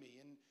up in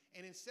me.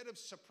 And instead of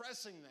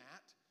suppressing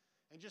that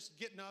and just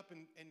getting up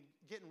and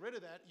getting rid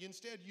of that,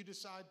 you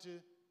decide to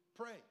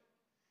pray.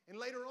 And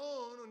later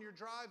on your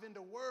drive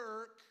into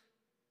work,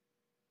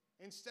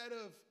 instead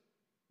of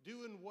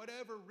doing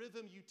whatever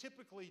rhythm you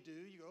typically do,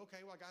 you go,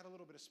 okay, well, I got a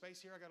little bit of space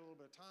here. I got a little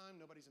bit of time.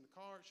 Nobody's in the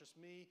car. It's just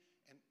me.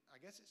 And I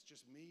guess it's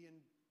just me and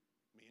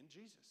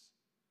Jesus.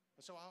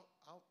 And so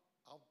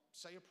I'll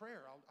say a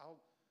prayer.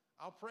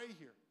 I'll pray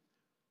here.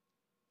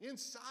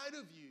 Inside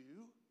of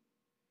you,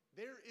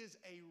 there is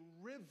a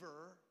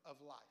river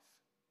of life.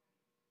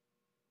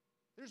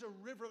 There's a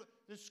river.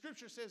 The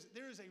scripture says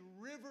there is a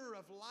river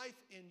of life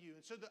in you.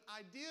 And so the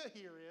idea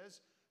here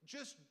is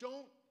just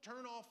don't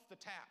turn off the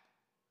tap.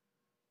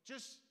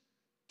 Just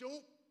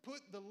don't put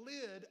the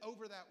lid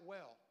over that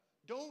well.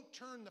 Don't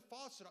turn the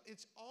faucet off.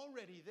 It's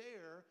already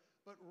there,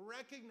 but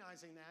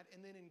recognizing that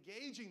and then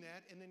engaging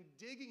that and then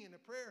digging into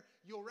prayer,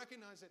 you'll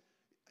recognize that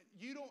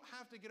you don't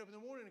have to get up in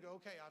the morning and go,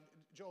 okay,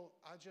 Joel,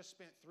 I just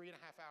spent 3.5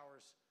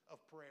 hours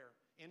of prayer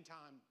in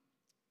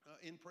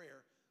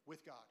prayer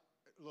with God.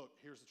 Look,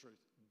 here's the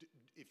truth.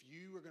 If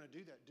you are going to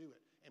do that, do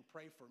it. And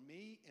pray for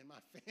me and my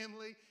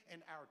family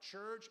and our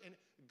church, and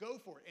go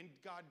for it. And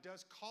God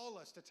does call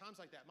us to times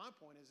like that. My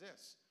point is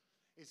this,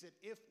 is that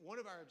if one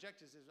of our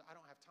objectives is I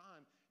don't have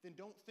time, then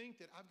don't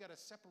think that I've got to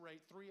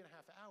separate 3.5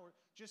 hours.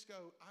 Just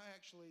go,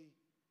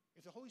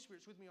 if the Holy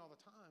Spirit's with me all the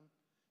time,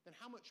 then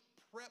how much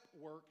prep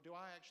work do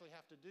I actually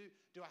have to do?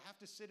 Do I have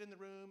to sit in the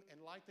room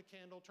and light the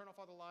candle, turn off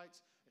all the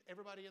lights?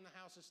 Everybody in the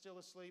house is still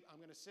asleep.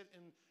 I'm going to sit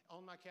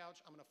on my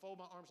couch. I'm going to fold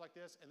my arms like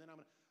this, and then I'm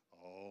going to,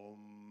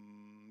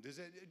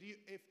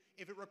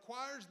 if it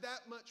requires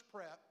that much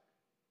prep,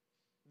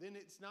 then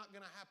it's not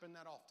going to happen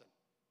that often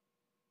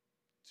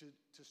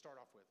to start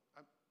off with,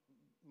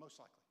 most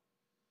likely.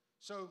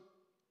 So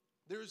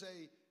there's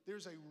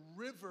a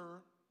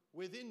river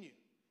within you.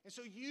 And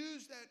so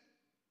use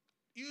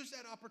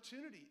that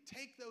opportunity.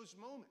 Take those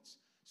moments.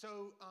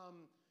 So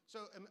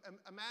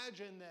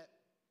imagine that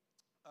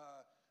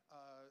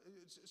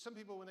some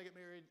people, when they get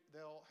married,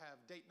 they'll have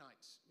date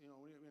nights. You know,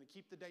 we're going to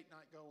keep the date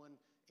night going,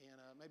 and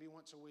maybe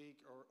once a week,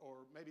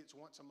 or maybe it's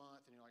once a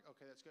month, and you're like,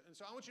 okay, that's good. And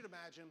so I want you to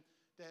imagine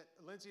that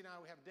Lindsay and I,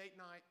 we have date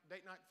night,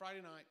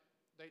 Friday night,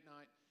 date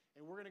night,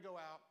 and we're going to go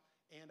out,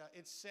 and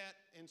it's set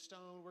in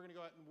stone. We're going to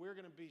go out, and we're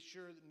going to be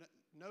sure that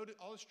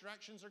all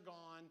distractions are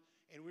gone,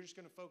 and we're just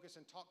going to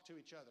focus and talk to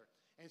each other.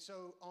 And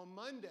so on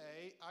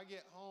Monday, I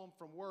get home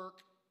from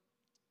work,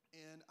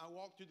 and I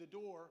walk through the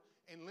door,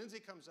 and Lindsay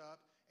comes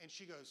up, and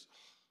she goes,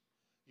 oh,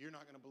 you're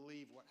not going to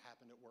believe what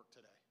happened at work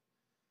today.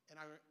 And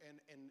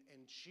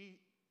she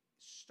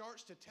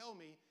starts to tell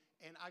me,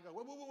 and I go,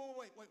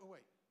 wait.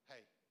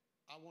 Hey,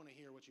 I want to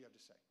hear what you have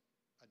to say.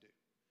 I do.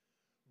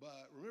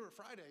 But remember,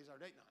 Friday's our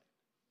date night.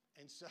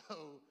 And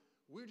so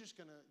we're just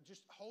going to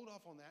hold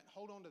off on that,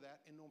 hold on to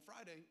that. And on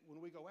Friday, when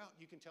we go out,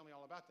 you can tell me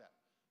all about that.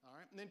 All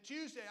right? And then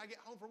Tuesday, I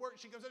get home from work,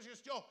 and she goes,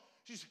 Joe,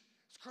 she's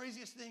the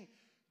craziest thing.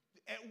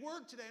 At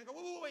work today, I go,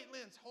 wait,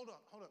 Linz, hold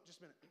up,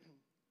 just a minute.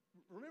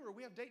 Remember,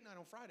 we have date night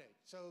on Friday,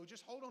 so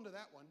just hold on to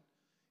that one,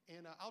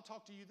 and I'll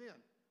talk to you then,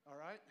 all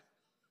right?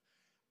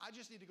 I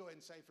just need to go ahead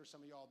and say for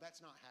some of y'all,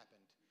 that's not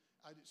happened.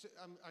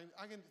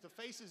 The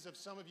faces of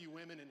some of you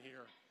women in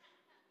here,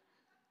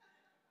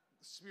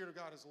 the Spirit of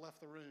God has left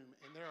the room,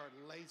 and there are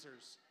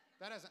lasers.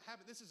 That hasn't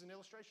happened. This is an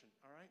illustration,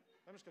 all right?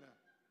 I'm just going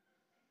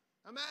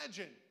to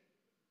imagine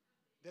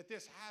that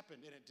this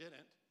happened, and it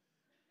didn't.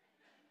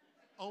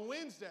 On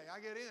Wednesday,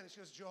 I get in, and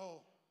she goes,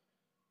 Joel,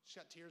 she's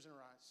got tears in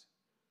her eyes.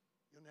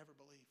 You'll never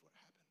believe what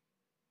happened.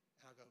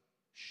 And I go,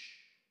 shh.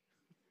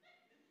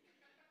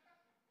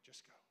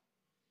 Just go.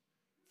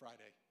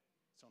 Friday,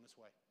 it's on its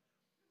way.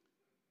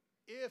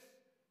 If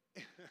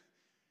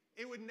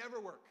it would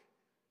never work.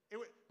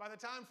 By the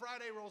time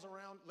Friday rolls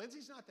around,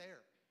 Lindsay's not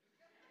there.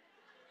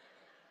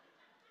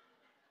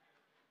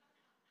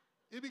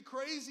 It'd be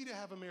crazy to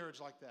have a marriage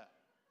like that.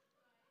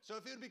 So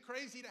if it would be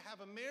crazy to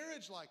have a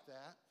marriage like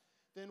that,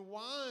 then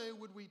why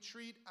would we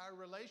treat our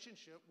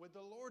relationship with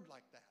the Lord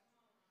like that?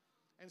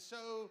 And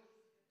so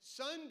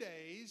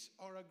Sundays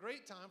are a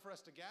great time for us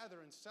to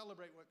gather and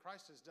celebrate what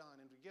Christ has done,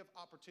 and to give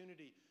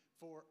opportunity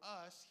for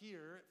us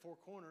here at Four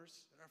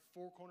Corners, at our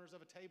four corners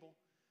of a table.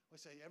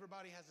 We say,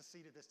 everybody has a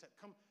seat at this table.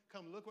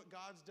 Come look what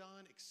God's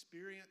done.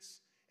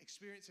 Experience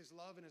His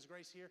love and His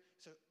grace here.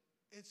 So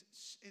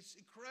it's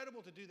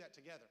incredible to do that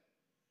together.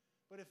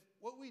 But if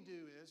what we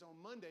do is on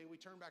Monday we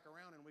turn back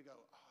around and we go,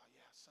 oh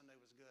yeah, Sunday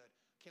was good.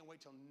 Can't wait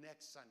till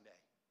next Sunday.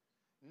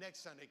 Next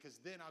Sunday, because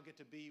then I'll get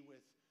to be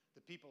with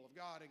the people of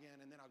God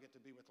again, and then I'll get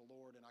to be with the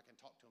Lord, and I can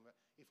talk to Him. But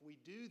if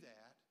we do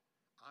that,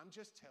 I'm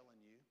just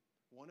telling you,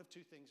 one of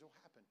two things will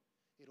happen.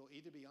 It'll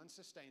either be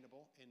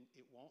unsustainable and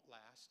it won't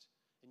last,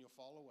 and you'll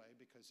fall away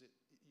because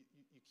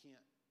you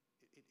can't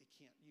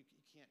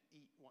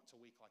eat once a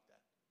week like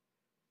that.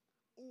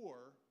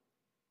 Or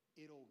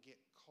it'll get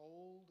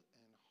cold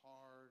and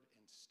hard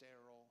and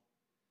sterile,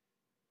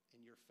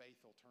 and your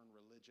faith will turn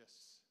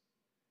religious.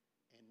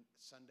 And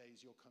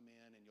Sundays you'll come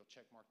in and you'll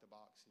check mark the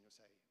box and you'll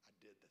say, I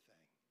did the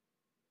thing.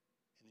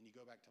 And then you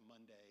go back to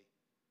Monday,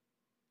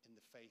 and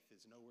the faith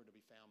is nowhere to be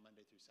found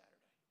Monday through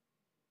Saturday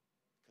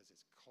because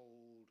it's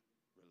cold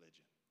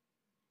religion.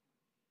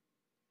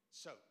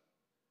 So,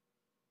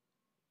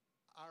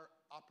 our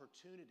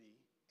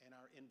opportunity and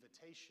our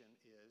invitation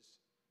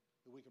is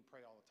that we can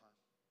pray all the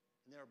time.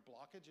 And there are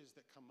blockages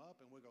that come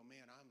up, and we go,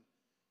 man,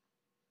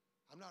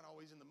 I'm not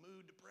always in the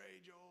mood to pray,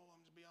 Joel.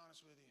 I'm just be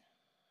honest with you.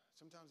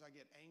 Sometimes I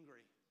get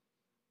angry.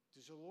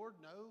 Does the Lord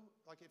know?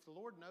 Like, if the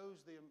Lord knows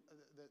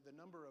the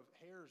number of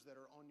hairs that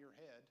are on your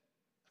head,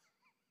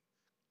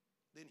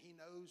 then He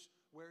knows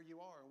where you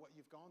are and what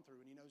you've gone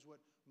through, and He knows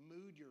what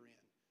mood you're in.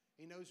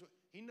 He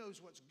knows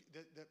what's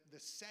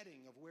the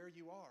setting of where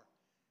you are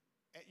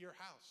at your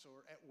house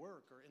or at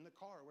work or in the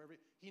car, or wherever.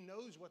 He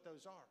knows what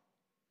those are.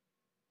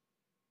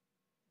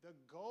 The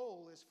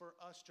goal is for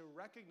us to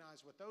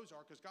recognize what those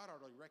are, because God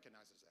already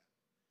recognizes that,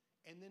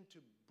 and then to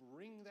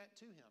bring that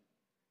to Him.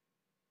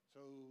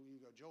 So you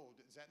go, Joel,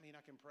 does that mean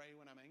I can pray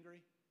when I'm angry?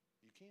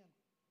 You can.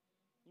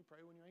 You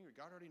pray when you're angry.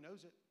 God already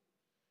knows it.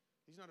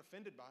 He's not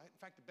offended by it.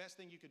 In fact, the best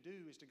thing you could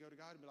do is to go to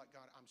God and be like,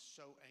 God, I'm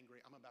so angry.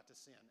 I'm about to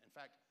sin. In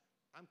fact,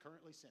 I'm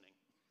currently sinning.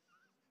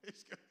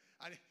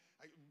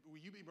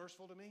 Will you be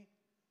merciful to me?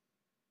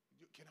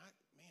 Can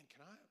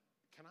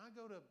I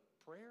go to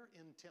prayer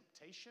in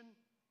temptation?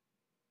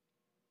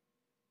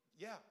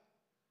 Yeah,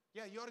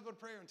 you ought to go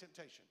to prayer in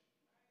temptation.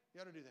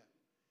 You ought to do that.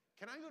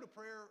 Can I go to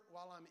prayer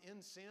while I'm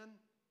in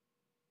sin?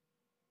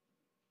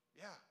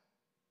 Yeah,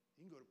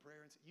 you can go to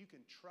prayer and you can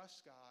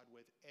trust God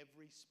with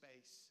every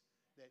space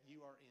that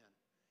you are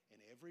in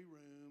every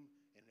room,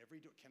 in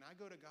every door. Can I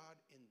go to God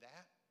in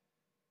that?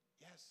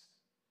 Yes,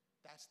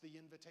 that's the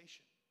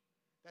invitation.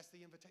 That's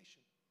the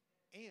invitation.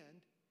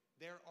 And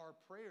there are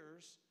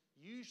prayers,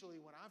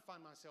 usually when I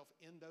find myself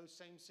in those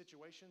same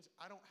situations,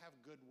 I don't have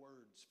good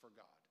words for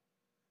God.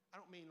 I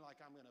don't mean like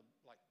I'm going to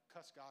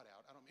cuss God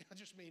out. I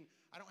just mean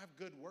I don't have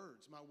good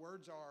words. My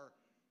words are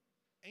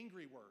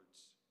angry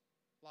words.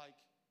 Like,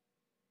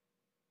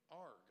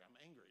 arg, I'm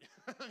angry.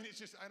 I mean, it's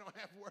just, I don't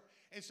have words.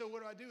 And so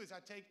what do? Is I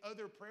take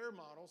other prayer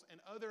models and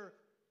other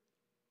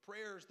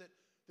prayers that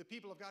the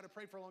people of God have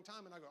prayed for a long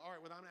time, and I go, all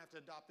right, well, I'm going to have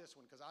to adopt this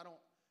one because I don't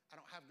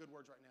have good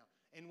words right now.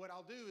 And what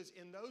I'll do is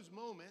in those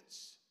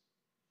moments,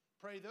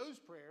 pray those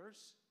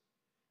prayers,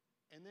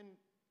 and then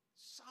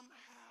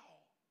somehow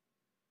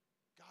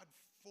God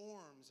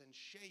forms and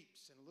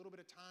shapes, and a little bit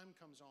of time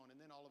comes on, and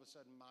then all of a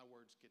sudden my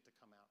words get to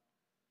come out,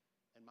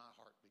 and my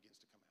heart begins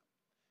to come out.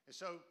 And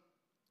so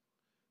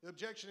the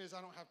objection is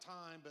I don't have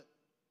time, but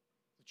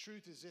the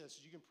truth is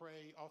this: you can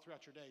pray all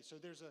throughout your day. So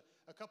there's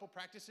a couple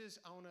practices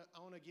I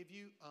want to give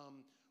you.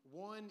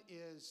 One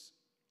is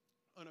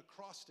an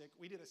acrostic.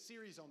 We did a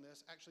series on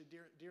this actually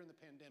during the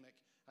pandemic,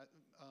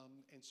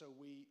 and so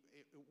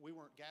we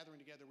weren't gathering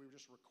together. We were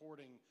just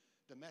recording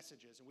the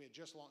messages, and we had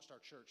just launched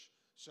our church.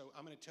 So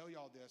I'm going to tell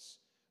y'all this,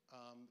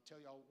 tell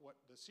y'all what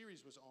the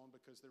series was on,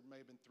 because there may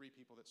have been 3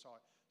 people that saw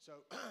it.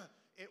 So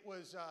it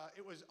was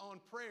on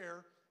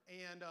prayer,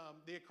 and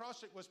the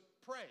acrostic was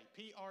pray,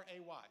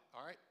 P-R-A-Y.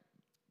 All right,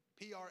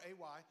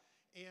 P-R-A-Y,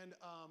 and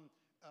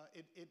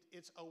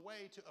it's a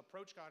way to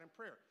approach God in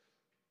prayer.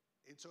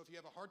 And so if you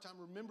have a hard time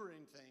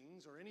remembering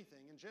things or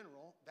anything in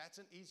general,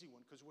 that's an easy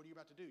one, because what are you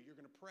about to do? You're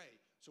going to pray.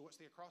 So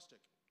what's the acrostic?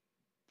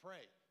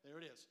 Pray.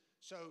 There it is.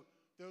 So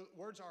the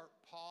words are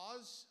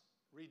pause,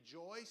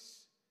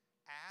 rejoice,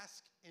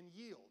 ask, and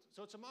yield.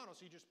 So it's a model.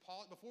 So you just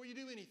pause before you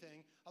do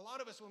anything. A lot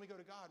of us, when we go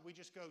to God, we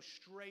just go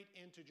straight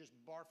into just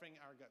barfing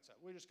our guts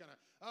out. We're just going to,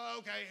 oh,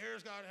 okay,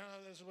 here's God.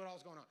 This is what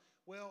all's going on.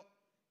 Well,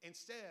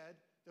 instead,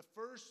 the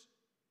first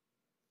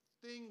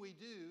thing we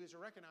do is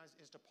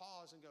to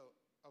pause and go,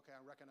 okay,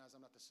 I recognize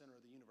I'm not the center of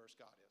the universe,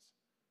 God is.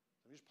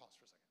 So let me just pause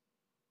for a second.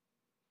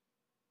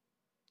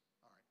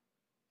 All right.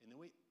 And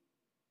then we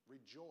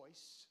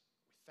rejoice.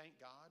 We thank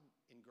God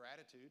in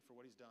gratitude for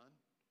what He's done.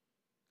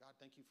 God,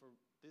 thank you for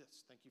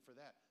this. Thank you for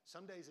that.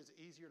 Some days it's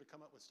easier to come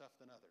up with stuff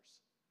than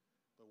others.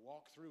 But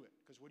walk through it,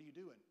 because what are you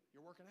doing?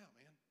 You're working out,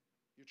 man.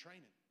 You're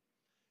training.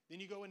 Then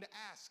you go into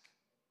ask.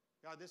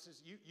 God, this is,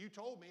 you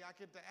told me I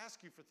get to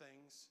ask you for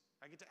things.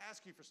 I get to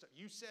ask you for stuff.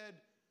 You said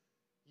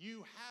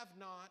you have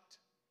not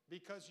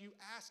because you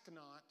ask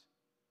not.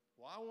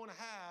 Well, I want to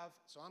have,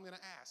 so I'm going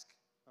to ask,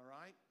 all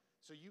right?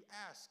 So you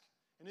ask,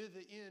 and at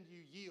the end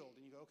you yield,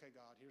 and you go, okay,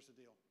 God, here's the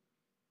deal.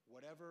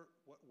 Whatever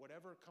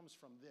comes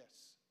from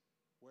this,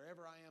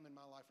 wherever I am in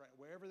my life, right,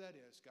 wherever that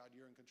is, God,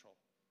 you're in control,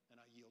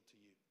 and I yield to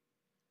you.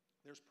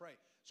 There's pray.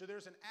 So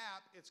there's an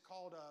app. It's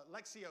called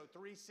Lectio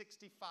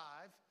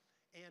 365,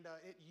 and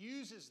it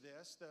uses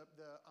this.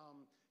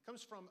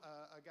 Comes from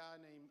a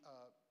guy named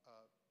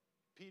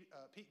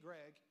Pete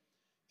Greig,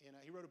 and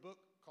he wrote a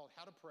book called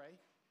How to Pray,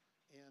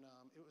 and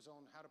it was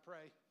on how to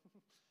pray.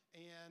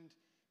 And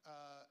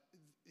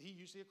he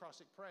used the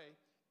acrostic pray,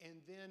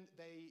 and then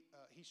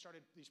he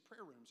started these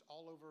prayer rooms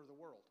all over the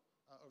world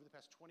over the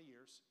past 20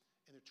 years,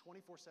 and they're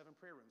 24/7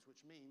 prayer rooms,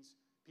 which means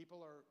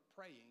people are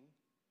praying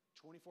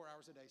 24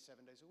 hours a day,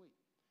 7 days a week.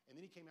 And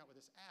then he came out with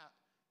this app,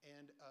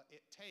 and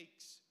it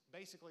takes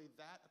basically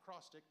that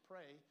acrostic,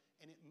 pray,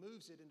 and it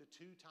moves it into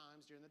 2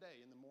 times during the day,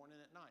 in the morning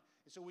and at night.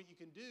 And so what you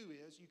can do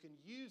is you can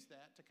use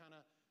that to kind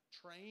of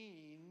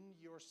train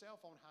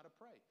yourself on how to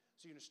pray.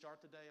 So you're going to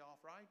start the day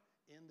off right,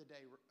 end the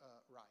day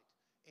right.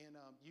 And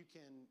you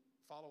can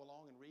follow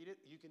along and read it.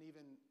 You can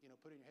even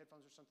put in your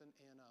headphones or something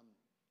and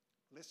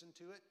listen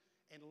to it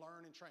and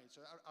learn and train.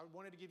 So I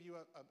wanted to give you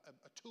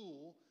a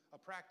tool, a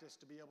practice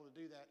to be able to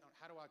do that.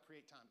 How do I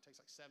create time? It takes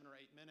like 7 or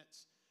 8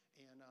 minutes.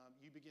 And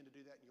you begin to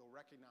do that, and you'll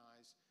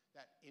recognize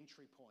that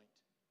entry point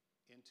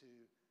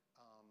into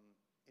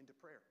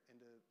prayer,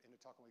 into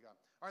talking with God.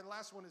 All right, the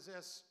last one is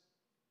this.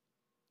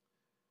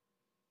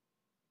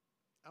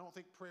 I don't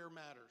think prayer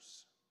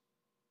matters.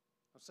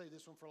 I'll say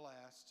this one for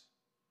last.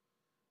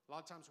 A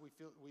lot of times we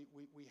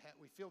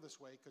feel this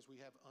way because we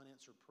have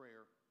unanswered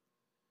prayer.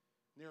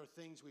 And there are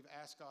things we've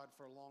asked God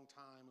for a long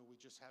time, and we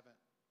just haven't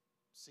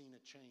seen a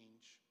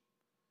change.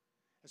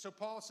 And so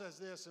Paul says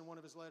this in one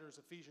of his letters,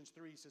 Ephesians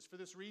 3. He says, "For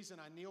this reason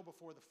I kneel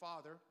before the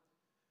Father,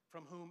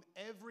 from whom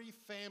every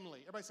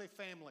family," everybody say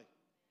family,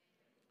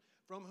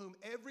 "from whom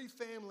every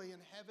family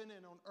in heaven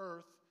and on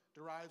earth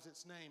derives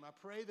its name. I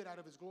pray that out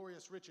of His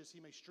glorious riches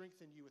He may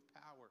strengthen you with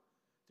power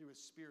through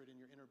His Spirit in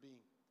your inner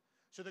being,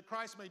 so that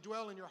Christ may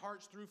dwell in your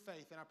hearts through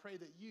faith. And I pray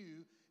that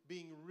you,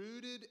 being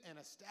rooted and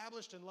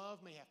established in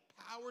love, may have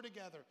power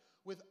together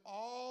with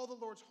all the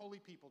Lord's holy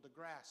people to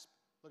grasp,"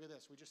 look at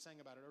this, we just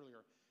sang about it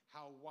earlier,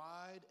 "how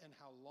wide and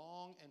how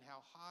long and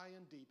how high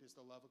and deep is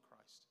the love of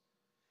Christ,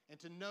 and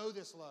to know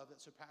this love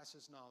that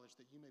surpasses knowledge,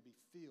 that you may be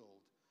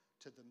filled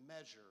to the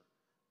measure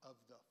of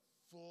the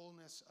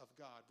fullness of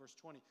God." Verse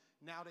 20,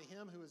 "Now to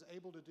Him who is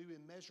able to do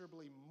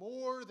immeasurably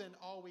more than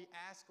all we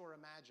ask or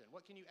imagine."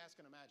 What can you ask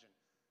and imagine?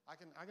 I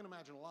can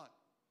imagine a lot.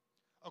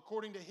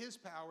 "According to His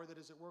power that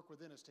is at work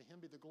within us, to Him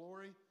be the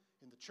glory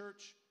in the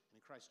church and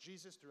in Christ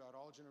Jesus throughout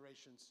all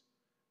generations,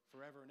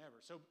 forever and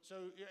ever." So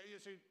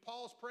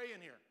Paul's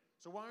praying here.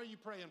 So why are you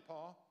praying,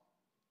 Paul?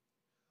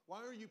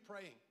 Why are you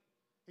praying?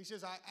 He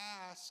says, "I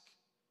ask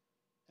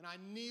and I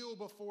kneel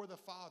before the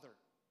Father."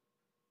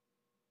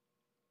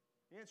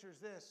 The answer is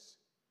this: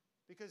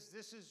 because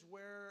this is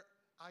where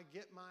I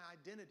get my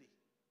identity.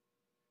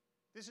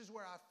 This is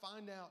where I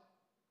find out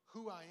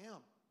who I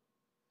am.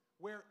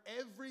 Where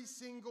every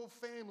single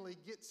family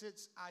gets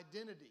its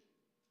identity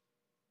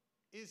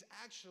is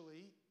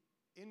actually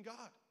in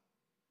God.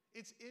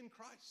 It's in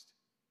Christ.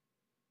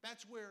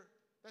 That's where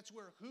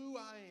who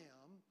I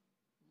am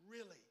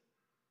really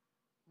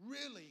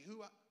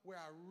where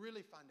I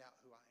really find out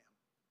who I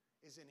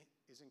am is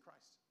in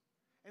Christ.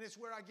 And it's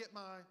where I get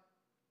my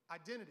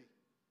identity.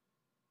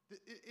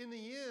 In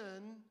the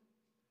end,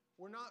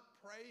 we're not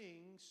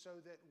praying so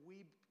that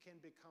we can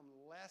become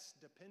less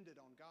dependent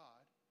on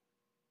God.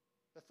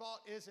 The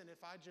thought isn't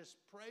if I just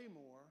pray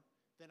more,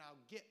 then I'll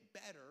get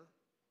better,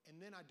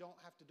 and then I don't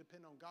have to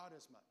depend on God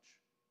as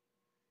much.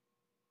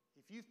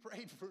 If you've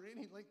prayed for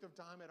any length of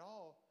time at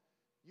all,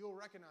 you'll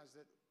recognize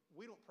that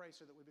we don't pray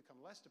so that we become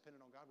less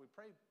dependent on God. We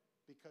pray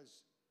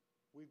because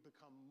we've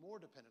become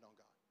more dependent on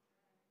God.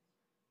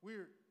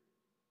 We're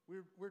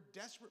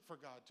desperate for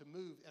God to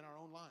move in our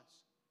own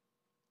lives.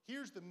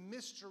 Here's the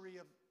mystery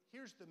of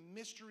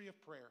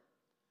prayer.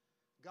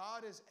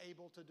 God is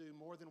able to do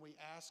more than we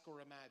ask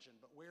or imagine,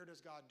 but where does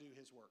God do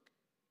his work?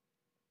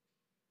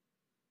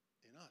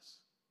 In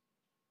us.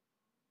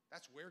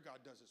 That's where God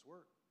does his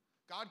work.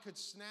 God could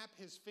snap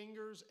his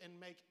fingers and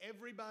make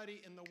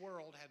everybody in the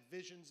world have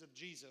visions of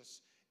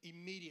Jesus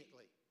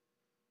immediately.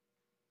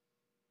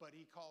 But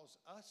he calls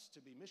us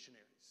to be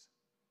missionaries.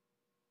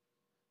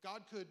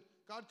 God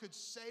could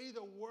say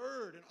the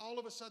word and all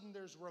of a sudden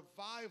there's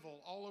revival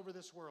all over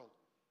this world.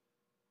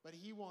 But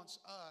he wants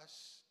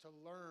us to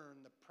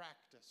learn the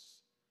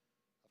practice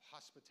of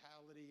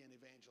hospitality and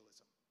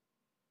evangelism.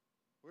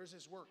 Where's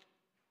his work?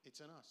 It's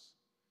in us.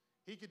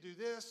 He could do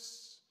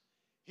this,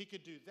 he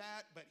could do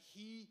that, but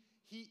he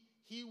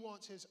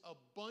wants his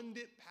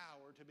abundant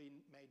power to be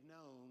made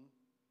known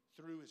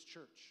through his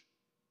church.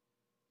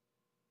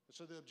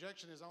 So the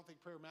objection is, I don't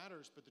think prayer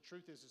matters, but the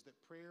truth is that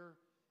prayer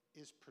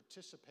is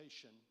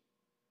participation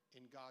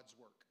in God's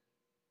work.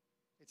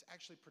 It's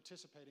actually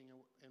participating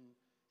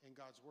in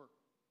God's work.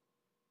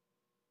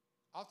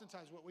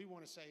 Oftentimes what we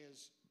want to say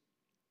is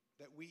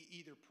that we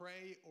either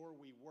pray or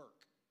we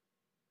work.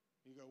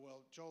 You go,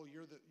 well, Joel,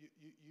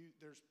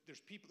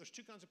 there's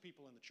two kinds of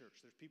people in the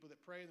church. There's people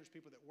that pray and there's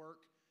people that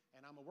work,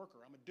 and I'm a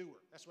worker. I'm a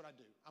doer. That's what I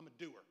do. I'm a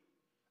doer.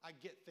 I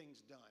get things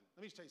done.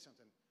 Let me tell you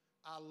something.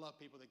 I love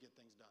people that get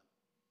things done.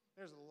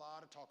 There's a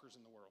lot of talkers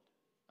in the world.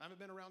 I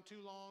haven't been around too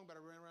long, but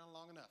I've been around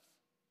long enough.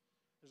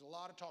 There's a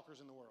lot of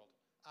talkers in the world.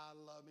 I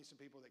love me some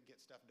people that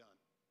get stuff done.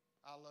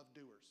 I love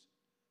doers.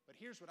 But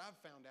here's what I've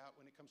found out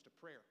when it comes to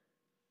prayer.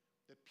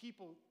 The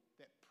people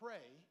that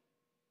pray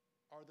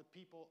are the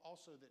people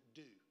also that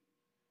do.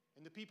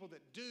 And the people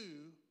that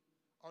do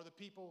are the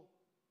people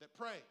that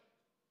pray.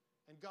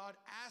 And God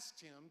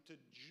asked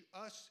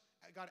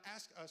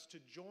us to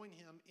join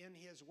him in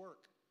his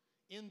work,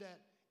 in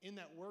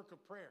that work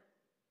of prayer.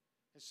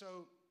 And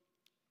so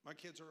my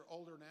kids are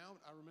older now.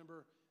 I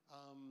remember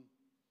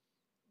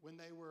when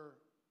they were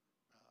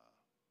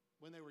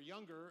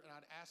younger, and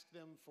I'd ask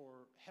them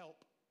for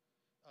help.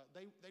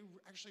 They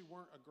actually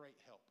weren't a great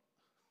help.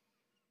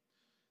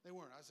 They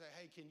weren't. I'd say,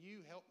 hey, can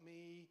you help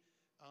me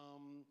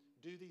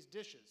do these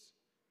dishes?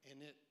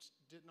 And it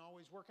didn't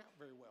always work out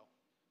very well.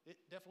 It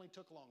definitely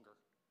took longer.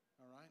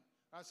 All right.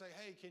 I'd say,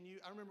 hey,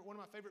 I remember one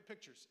of my favorite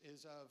pictures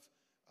is of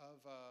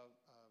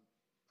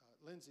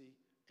Lindsay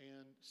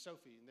and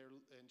Sophie,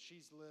 and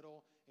she's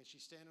little, and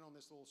she's standing on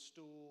this little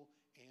stool,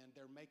 and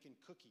they're making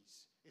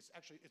cookies. It's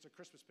a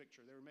Christmas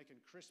picture. They were making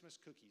Christmas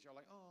cookies. You're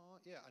like,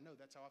 oh, yeah, I know.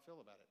 That's how I feel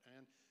about it.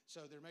 And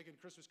so they're making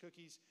Christmas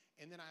cookies,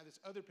 and then I have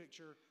this other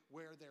picture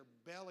where they're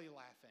belly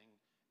laughing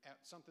at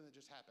something that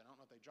just happened. I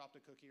don't know if they dropped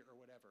a cookie or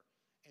whatever.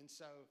 And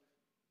so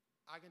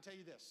I can tell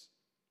you this.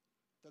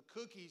 The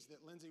cookies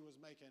that Lindsay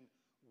was making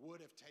would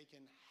have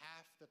taken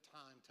half the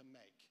time to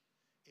make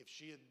if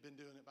she had been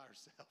doing it by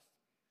herself.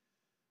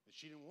 But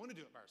she didn't want to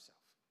do it by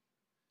herself.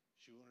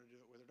 She wanted to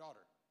do it with her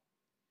daughter.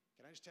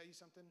 Can I just tell you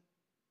something?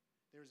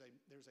 There's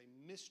a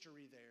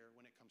mystery there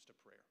when it comes to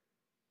prayer.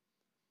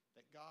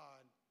 That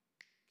God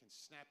can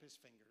snap his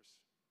fingers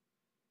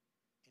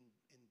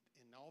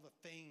and all the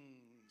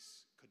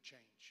things could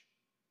change.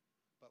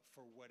 But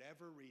for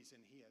whatever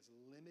reason, he has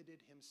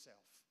limited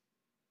himself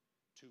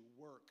to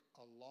work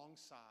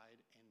alongside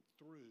and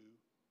through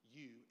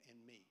you and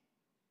me.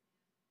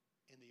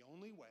 And the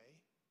only way,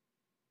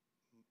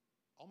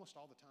 almost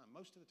all the time,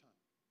 most of the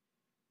time,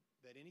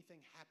 that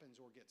anything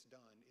happens or gets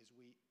done is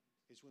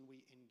when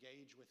we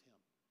engage with him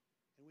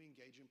and we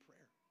engage in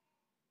prayer.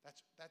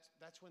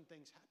 That's when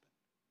things happen.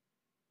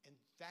 And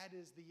that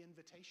is the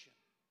invitation.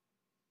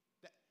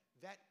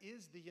 That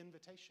is the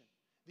invitation.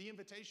 The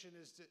invitation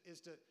is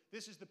to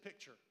this is the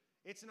picture.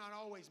 It's not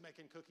always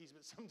making cookies,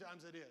 but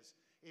sometimes it is.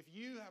 If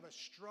you have a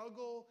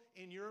struggle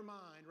in your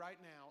mind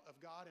right now of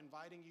God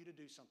inviting you to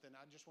do something,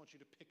 I just want you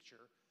to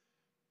picture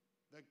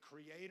the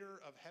creator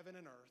of heaven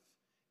and earth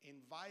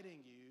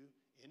inviting you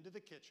into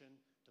the kitchen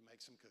to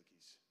make some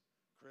cookies,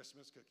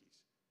 Christmas cookies.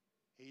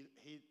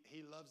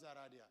 He loves that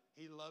idea.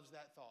 He loves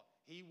that thought.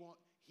 He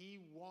He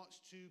wants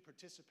to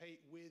participate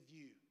with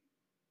you.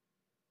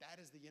 That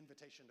is the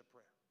invitation to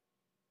prayer.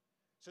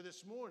 So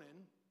this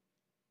morning,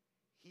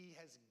 He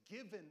has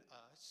given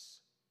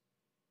us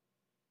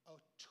a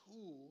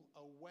tool,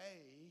 a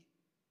way,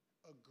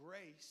 a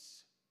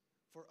grace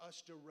for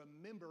us to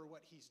remember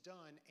what He's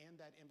done and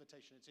that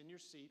invitation. It's in your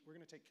seat. We're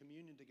going to take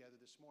communion together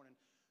this morning.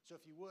 So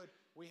if you would,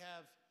 we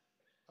have,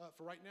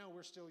 for right now,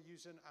 we're still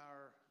using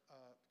our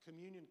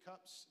communion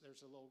cups.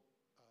 There's a little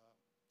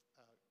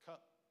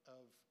cup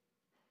of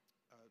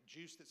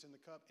juice that's in the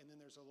cup, and then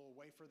there's a little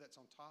wafer that's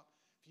on top.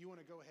 If you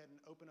want to go ahead and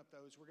open up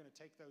those, we're going to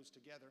take those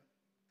together.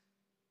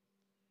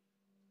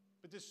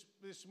 But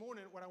this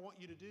morning, what I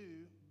want you to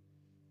do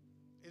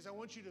is I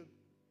want you to,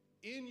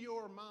 in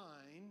your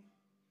mind,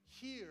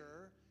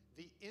 hear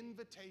the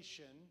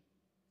invitation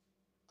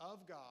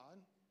of God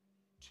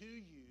to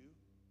you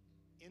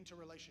into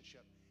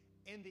relationship.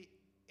 And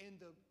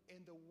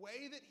the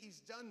way that He's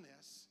done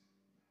this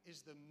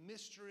is the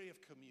mystery of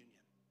communion.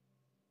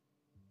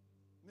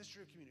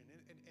 Mystery of communion.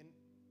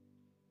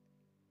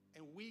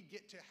 And we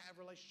get to have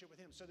a relationship with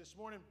Him. So this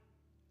morning,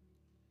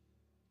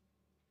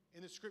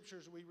 in the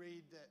scriptures, we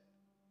read that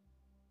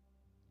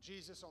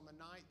Jesus, on the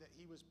night that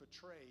He was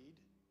betrayed,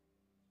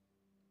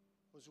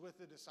 was with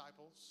the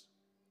disciples.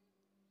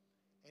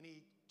 And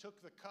He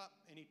took the cup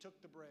and He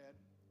took the bread.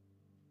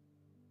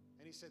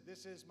 And He said,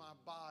 "This is my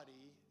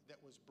body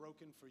that was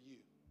broken for you."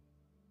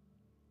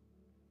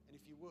 And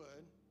if you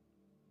would,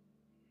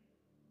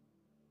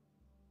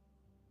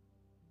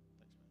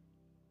 thanks, man.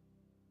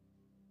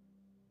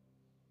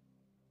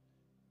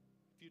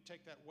 If you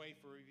take that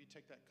wafer, if you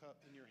take that cup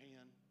in your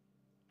hand,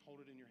 hold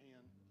it in your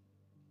hand.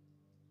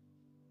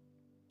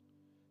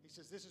 He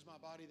says, "This is my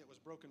body that was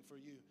broken for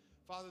you."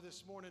 Father,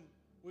 this morning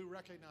we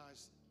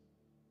recognize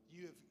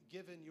You have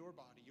given Your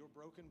body, Your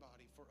broken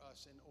body, for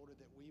us in order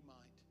that we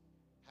might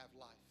have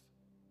life.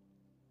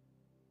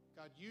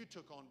 God, You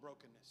took on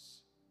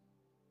brokenness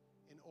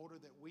in order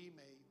that we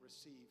may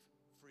receive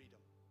freedom.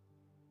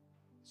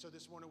 So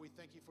this morning we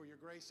thank You for Your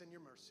grace and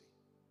Your mercy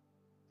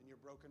and Your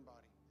broken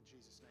body. In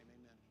Jesus' name,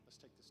 amen. Let's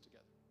take this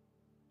together.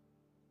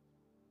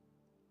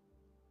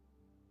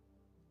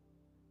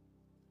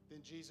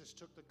 Then Jesus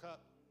took the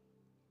cup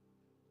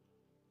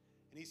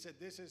and He said,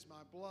 "This is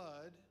my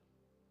blood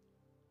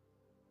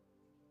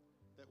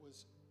that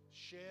was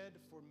shed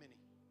for many."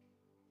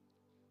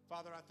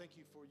 Father, I thank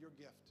You for Your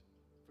gift,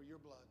 for Your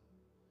blood,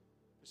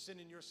 for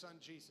sending Your Son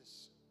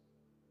Jesus.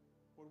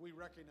 Lord, we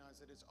recognize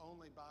that it's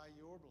only by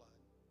Your blood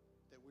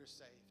that we're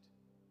saved.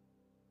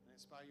 And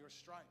it's by Your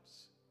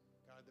stripes,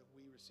 God, that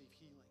we receive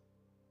healing.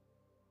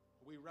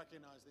 We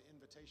recognize the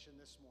invitation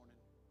this morning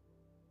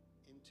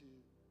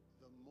into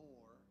the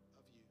more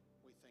of You.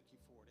 We thank You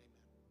for it.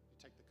 Amen. You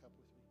take the cup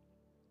with me.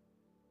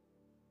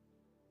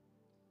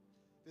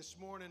 This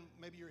morning,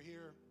 maybe you're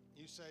here,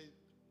 you say,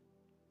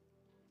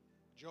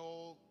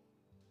 "Joel,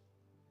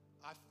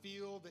 I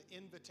feel the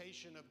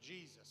invitation of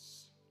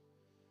Jesus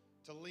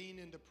to lean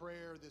into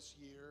prayer this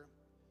year,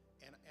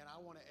 and I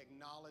want to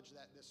acknowledge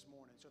that this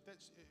morning." So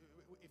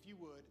if you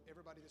would,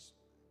 everybody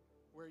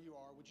where you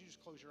are, would you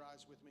just close your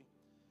eyes with me?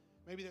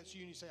 Maybe that's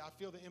you and you say, "I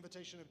feel the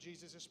invitation of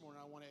Jesus this morning.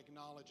 I want to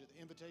acknowledge it." The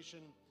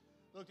invitation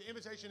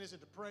isn't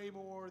to pray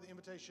more. The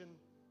invitation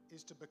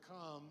is to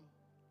become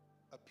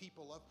a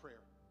people of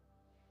prayer.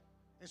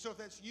 And so if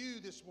that's you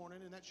this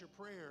morning and that's your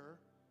prayer,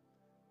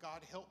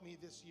 "God, help me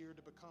this year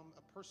to become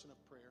a person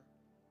of prayer."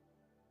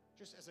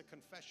 Just as a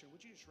confession,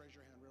 would you just raise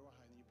your hand real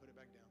high and then you put it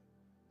back down?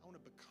 I want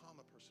to become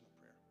a person of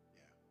prayer.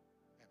 Yeah,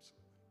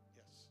 absolutely.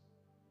 Yes.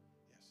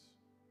 Yes.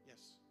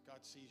 Yes.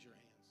 God sees your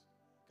hands.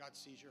 God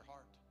sees your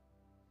heart.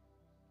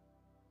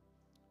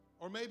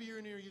 Or maybe you're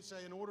in here, you'd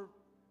say,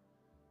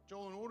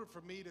 Joel, in order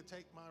for me to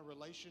take my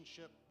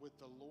relationship with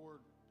the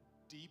Lord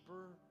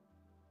deeper,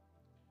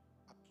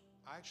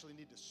 I actually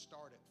need to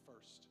start it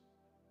first.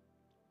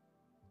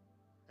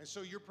 And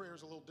so your prayer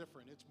is a little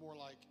different. It's more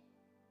like,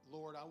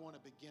 "Lord, I want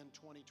to begin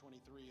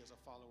 2023 as a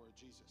follower of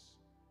Jesus.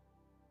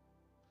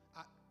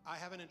 I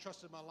haven't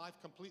entrusted my life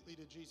completely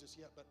to Jesus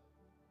yet,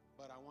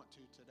 but I want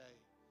to today."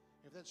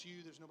 If that's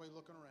you, there's nobody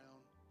looking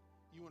around.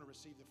 You want to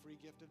receive the free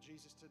gift of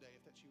Jesus today.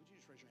 If that's you, would you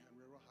just raise your hand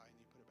real high and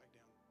then you put it back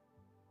down?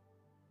 Amen.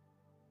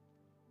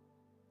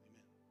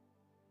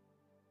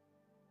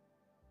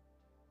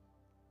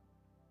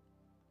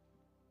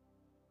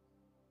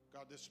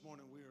 God, this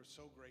morning we are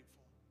so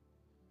grateful.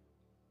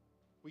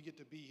 We get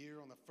to be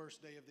here on the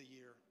first day of the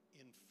year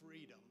in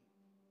freedom,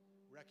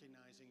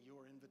 recognizing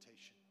Your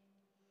invitation.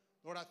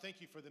 Lord, I thank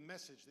You for the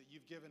message that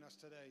You've given us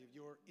today of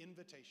Your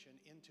invitation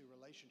into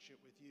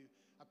relationship with You.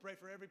 I pray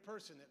for every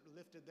person that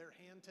lifted their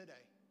hand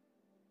today,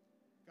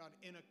 God,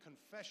 in a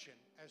confession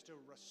as to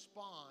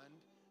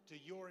respond to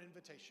Your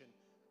invitation.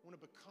 I want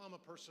to become a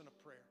person of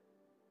prayer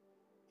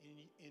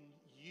in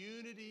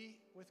unity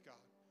with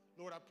God.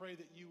 Lord, I pray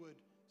that You would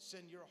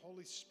send Your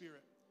Holy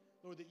Spirit.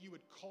 Lord, that You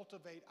would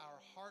cultivate our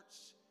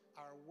hearts,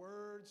 our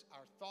words,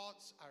 our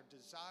thoughts, our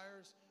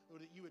desires.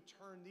 Lord, that You would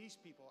turn these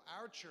people,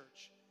 our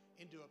church,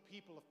 into a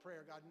people of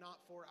prayer, God,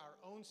 not for our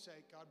own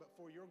sake, God, but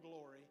for Your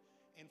glory.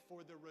 and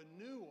for the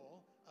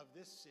renewal of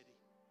this city.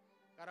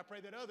 God, I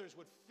pray that others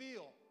would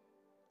feel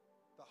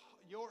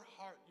your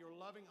heart, your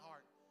loving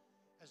heart,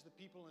 as the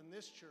people in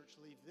this church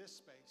leave this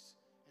space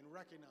and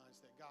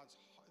recognize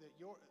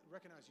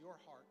recognize your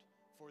heart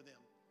for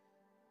them.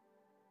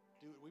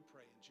 Do it, we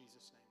pray in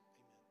Jesus' name.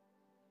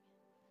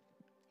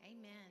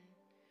 Amen. Amen.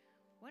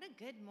 What a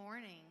good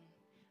morning.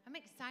 I'm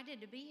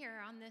excited to be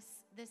here on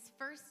this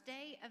first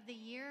day of the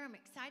year. I'm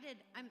excited.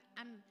 I'm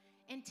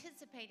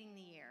anticipating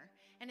the year.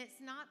 And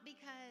it's not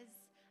because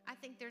I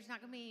think there's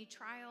not going to be any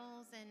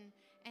trials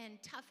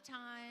and tough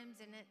times,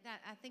 and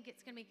that I think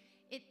it's going to be,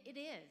 it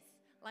is.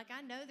 Like,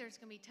 I know there's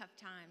going to be tough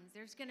times.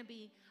 There's going to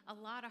be a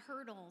lot of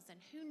hurdles, and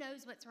who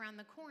knows what's around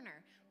the corner.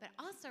 But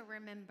also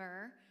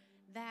remember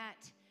that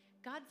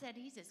God said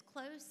he's as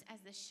close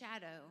as the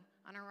shadow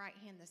on our right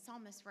hand. The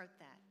psalmist wrote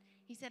that.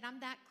 He said, I'm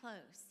that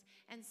close.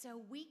 And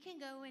so we can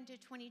go into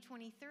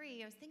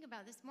 2023. I was thinking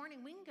about this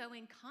morning, we can go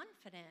in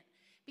confident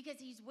because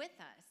he's with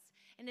us.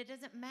 And it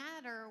doesn't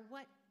matter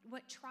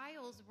what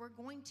trials we're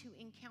going to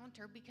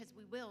encounter, because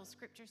we will.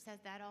 Scripture says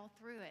that all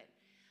through it.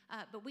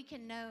 But we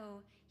can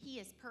know he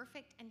is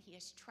perfect and he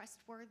is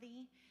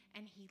trustworthy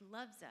and he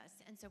loves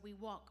us. And so we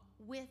walk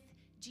with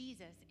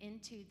Jesus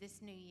into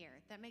this new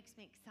year. That makes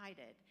me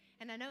excited.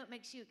 And I know it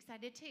makes you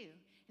excited too.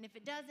 And if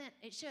it doesn't,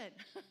 it should.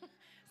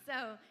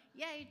 So,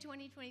 yay,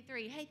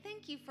 2023. Hey,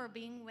 thank you for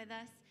being with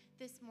us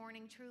this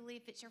morning, truly.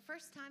 If it's your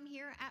first time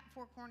here at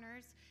Four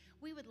Corners,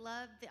 we would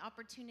love the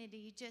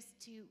opportunity just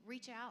to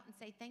reach out and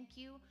say thank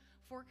you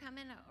for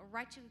coming. I'll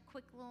write you a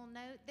quick little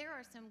note. There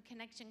are some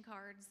connection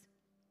cards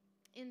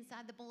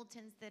inside the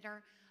bulletins that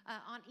are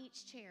on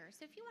each chair.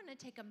 So if you want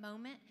to take a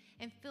moment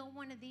and fill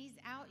one of these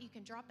out, you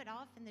can drop it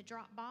off in the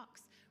drop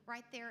box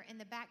right there in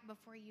the back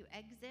before you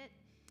exit.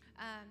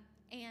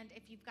 And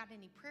if you've got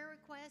any prayer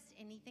requests,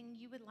 anything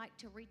you would like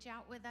to reach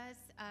out with us,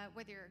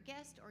 whether you're a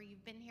guest or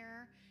you've been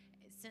here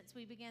since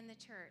we began the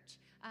church,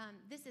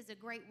 this is a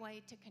great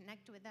way to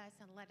connect with us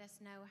and let us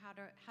know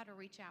how to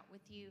reach out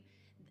with you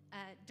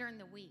during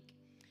the week.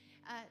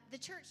 The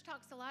church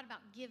talks a lot about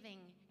giving,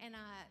 and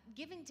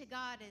giving to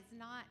God is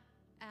not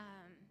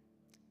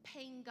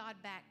paying God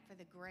back for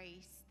the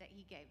grace that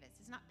he gave us.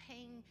 It's not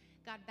paying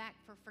God back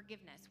for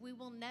forgiveness. We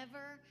will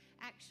never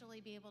actually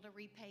be able to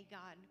repay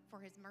God for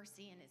his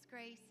mercy and his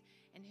grace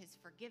and his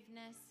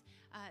forgiveness.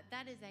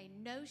 That is a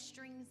no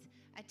strings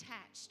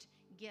attached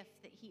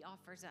gift that he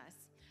offers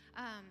us.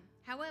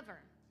 However,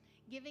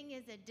 giving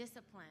is a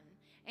discipline,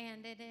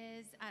 and it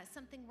is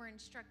something we're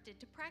instructed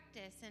to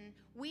practice. And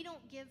we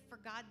don't give for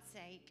God's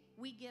sake.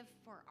 We give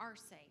for our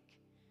sake.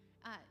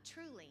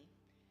 Truly,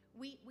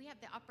 we have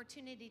the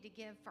opportunity to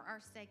give for our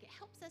sake. It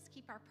helps us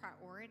keep our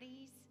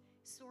priorities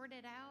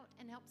sorted out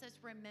and helps us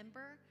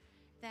remember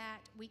that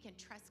we can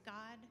trust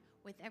God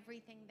with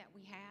everything that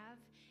we have.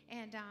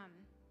 And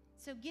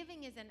so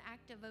giving is an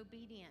act of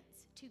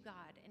obedience to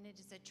God, and it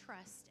is a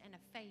trust and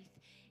a faith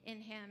in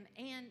him,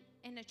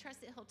 and a trust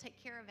that he'll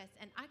take care of us.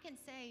 And I can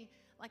say,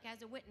 like,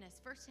 as a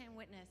witness, firsthand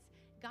witness,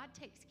 God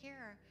takes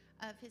care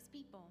of his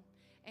people.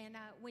 And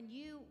when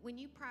you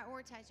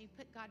prioritize, you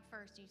put God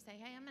first, you say,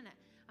 hey, I'm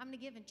gonna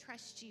give and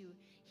trust you.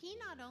 He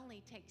not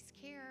only takes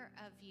care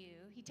of you,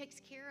 he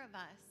takes care of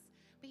us,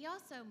 but he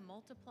also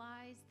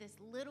multiplies this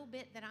little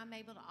bit that I'm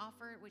able to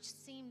offer, which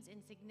seems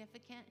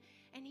insignificant,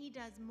 and he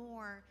does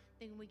more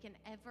than we can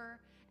ever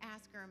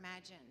ask or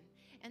imagine.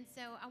 And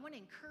so I want to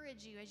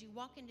encourage you as you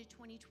walk into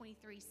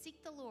 2023,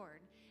 seek the Lord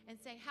and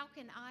say, how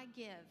can I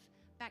give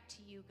back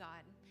to you,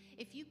 God?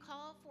 If you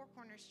call Four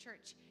Corners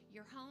Church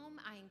your home,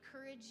 I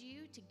encourage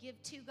you to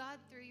give to God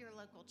through your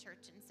local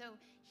church. And so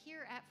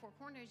here at Four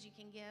Corners, you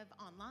can give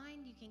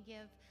online, you can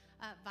give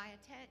via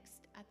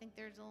text. I think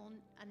there's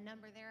a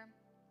number there.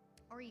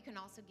 Or you can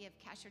also give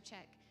cash or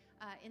check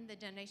in the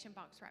donation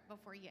box right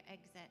before you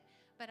exit.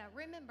 But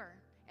remember,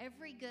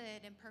 every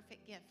good and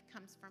perfect gift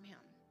comes from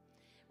him.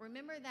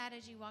 Remember that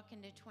as you walk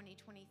into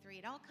 2023.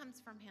 It all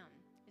comes from him.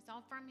 It's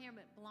all from him.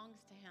 It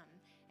belongs to him.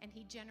 And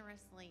he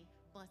generously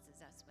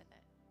blesses us with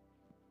it.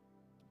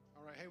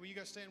 All right. Hey, will you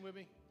guys stand with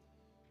me?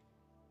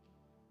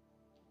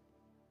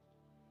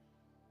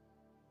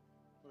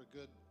 What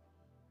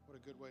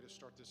a good way to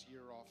start this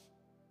year off.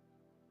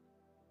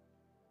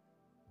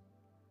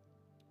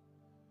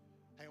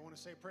 Hey, I want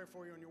to say a prayer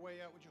for you on your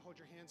way out. Would you hold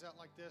your hands out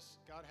like this?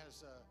 God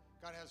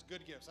has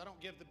good gifts. I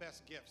don't give the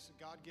best gifts.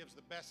 God gives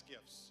the best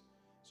gifts.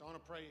 So I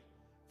want to pray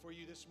for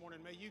you this morning.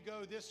 May you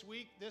go this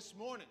week, this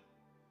morning,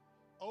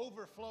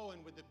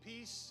 overflowing with the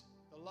peace,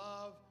 the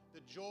love, the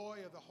joy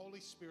of the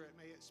Holy Spirit.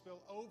 May it spill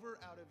over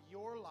out of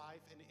your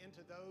life and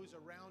into those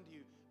around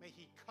you. May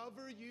he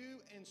cover you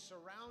and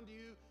surround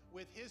you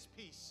with his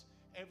peace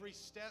every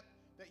step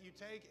that you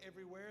take,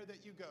 everywhere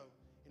that you go.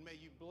 And may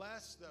you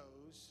bless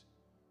those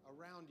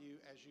around you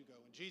as you go.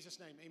 In Jesus'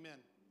 name, amen.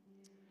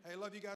 Hey, I love you guys.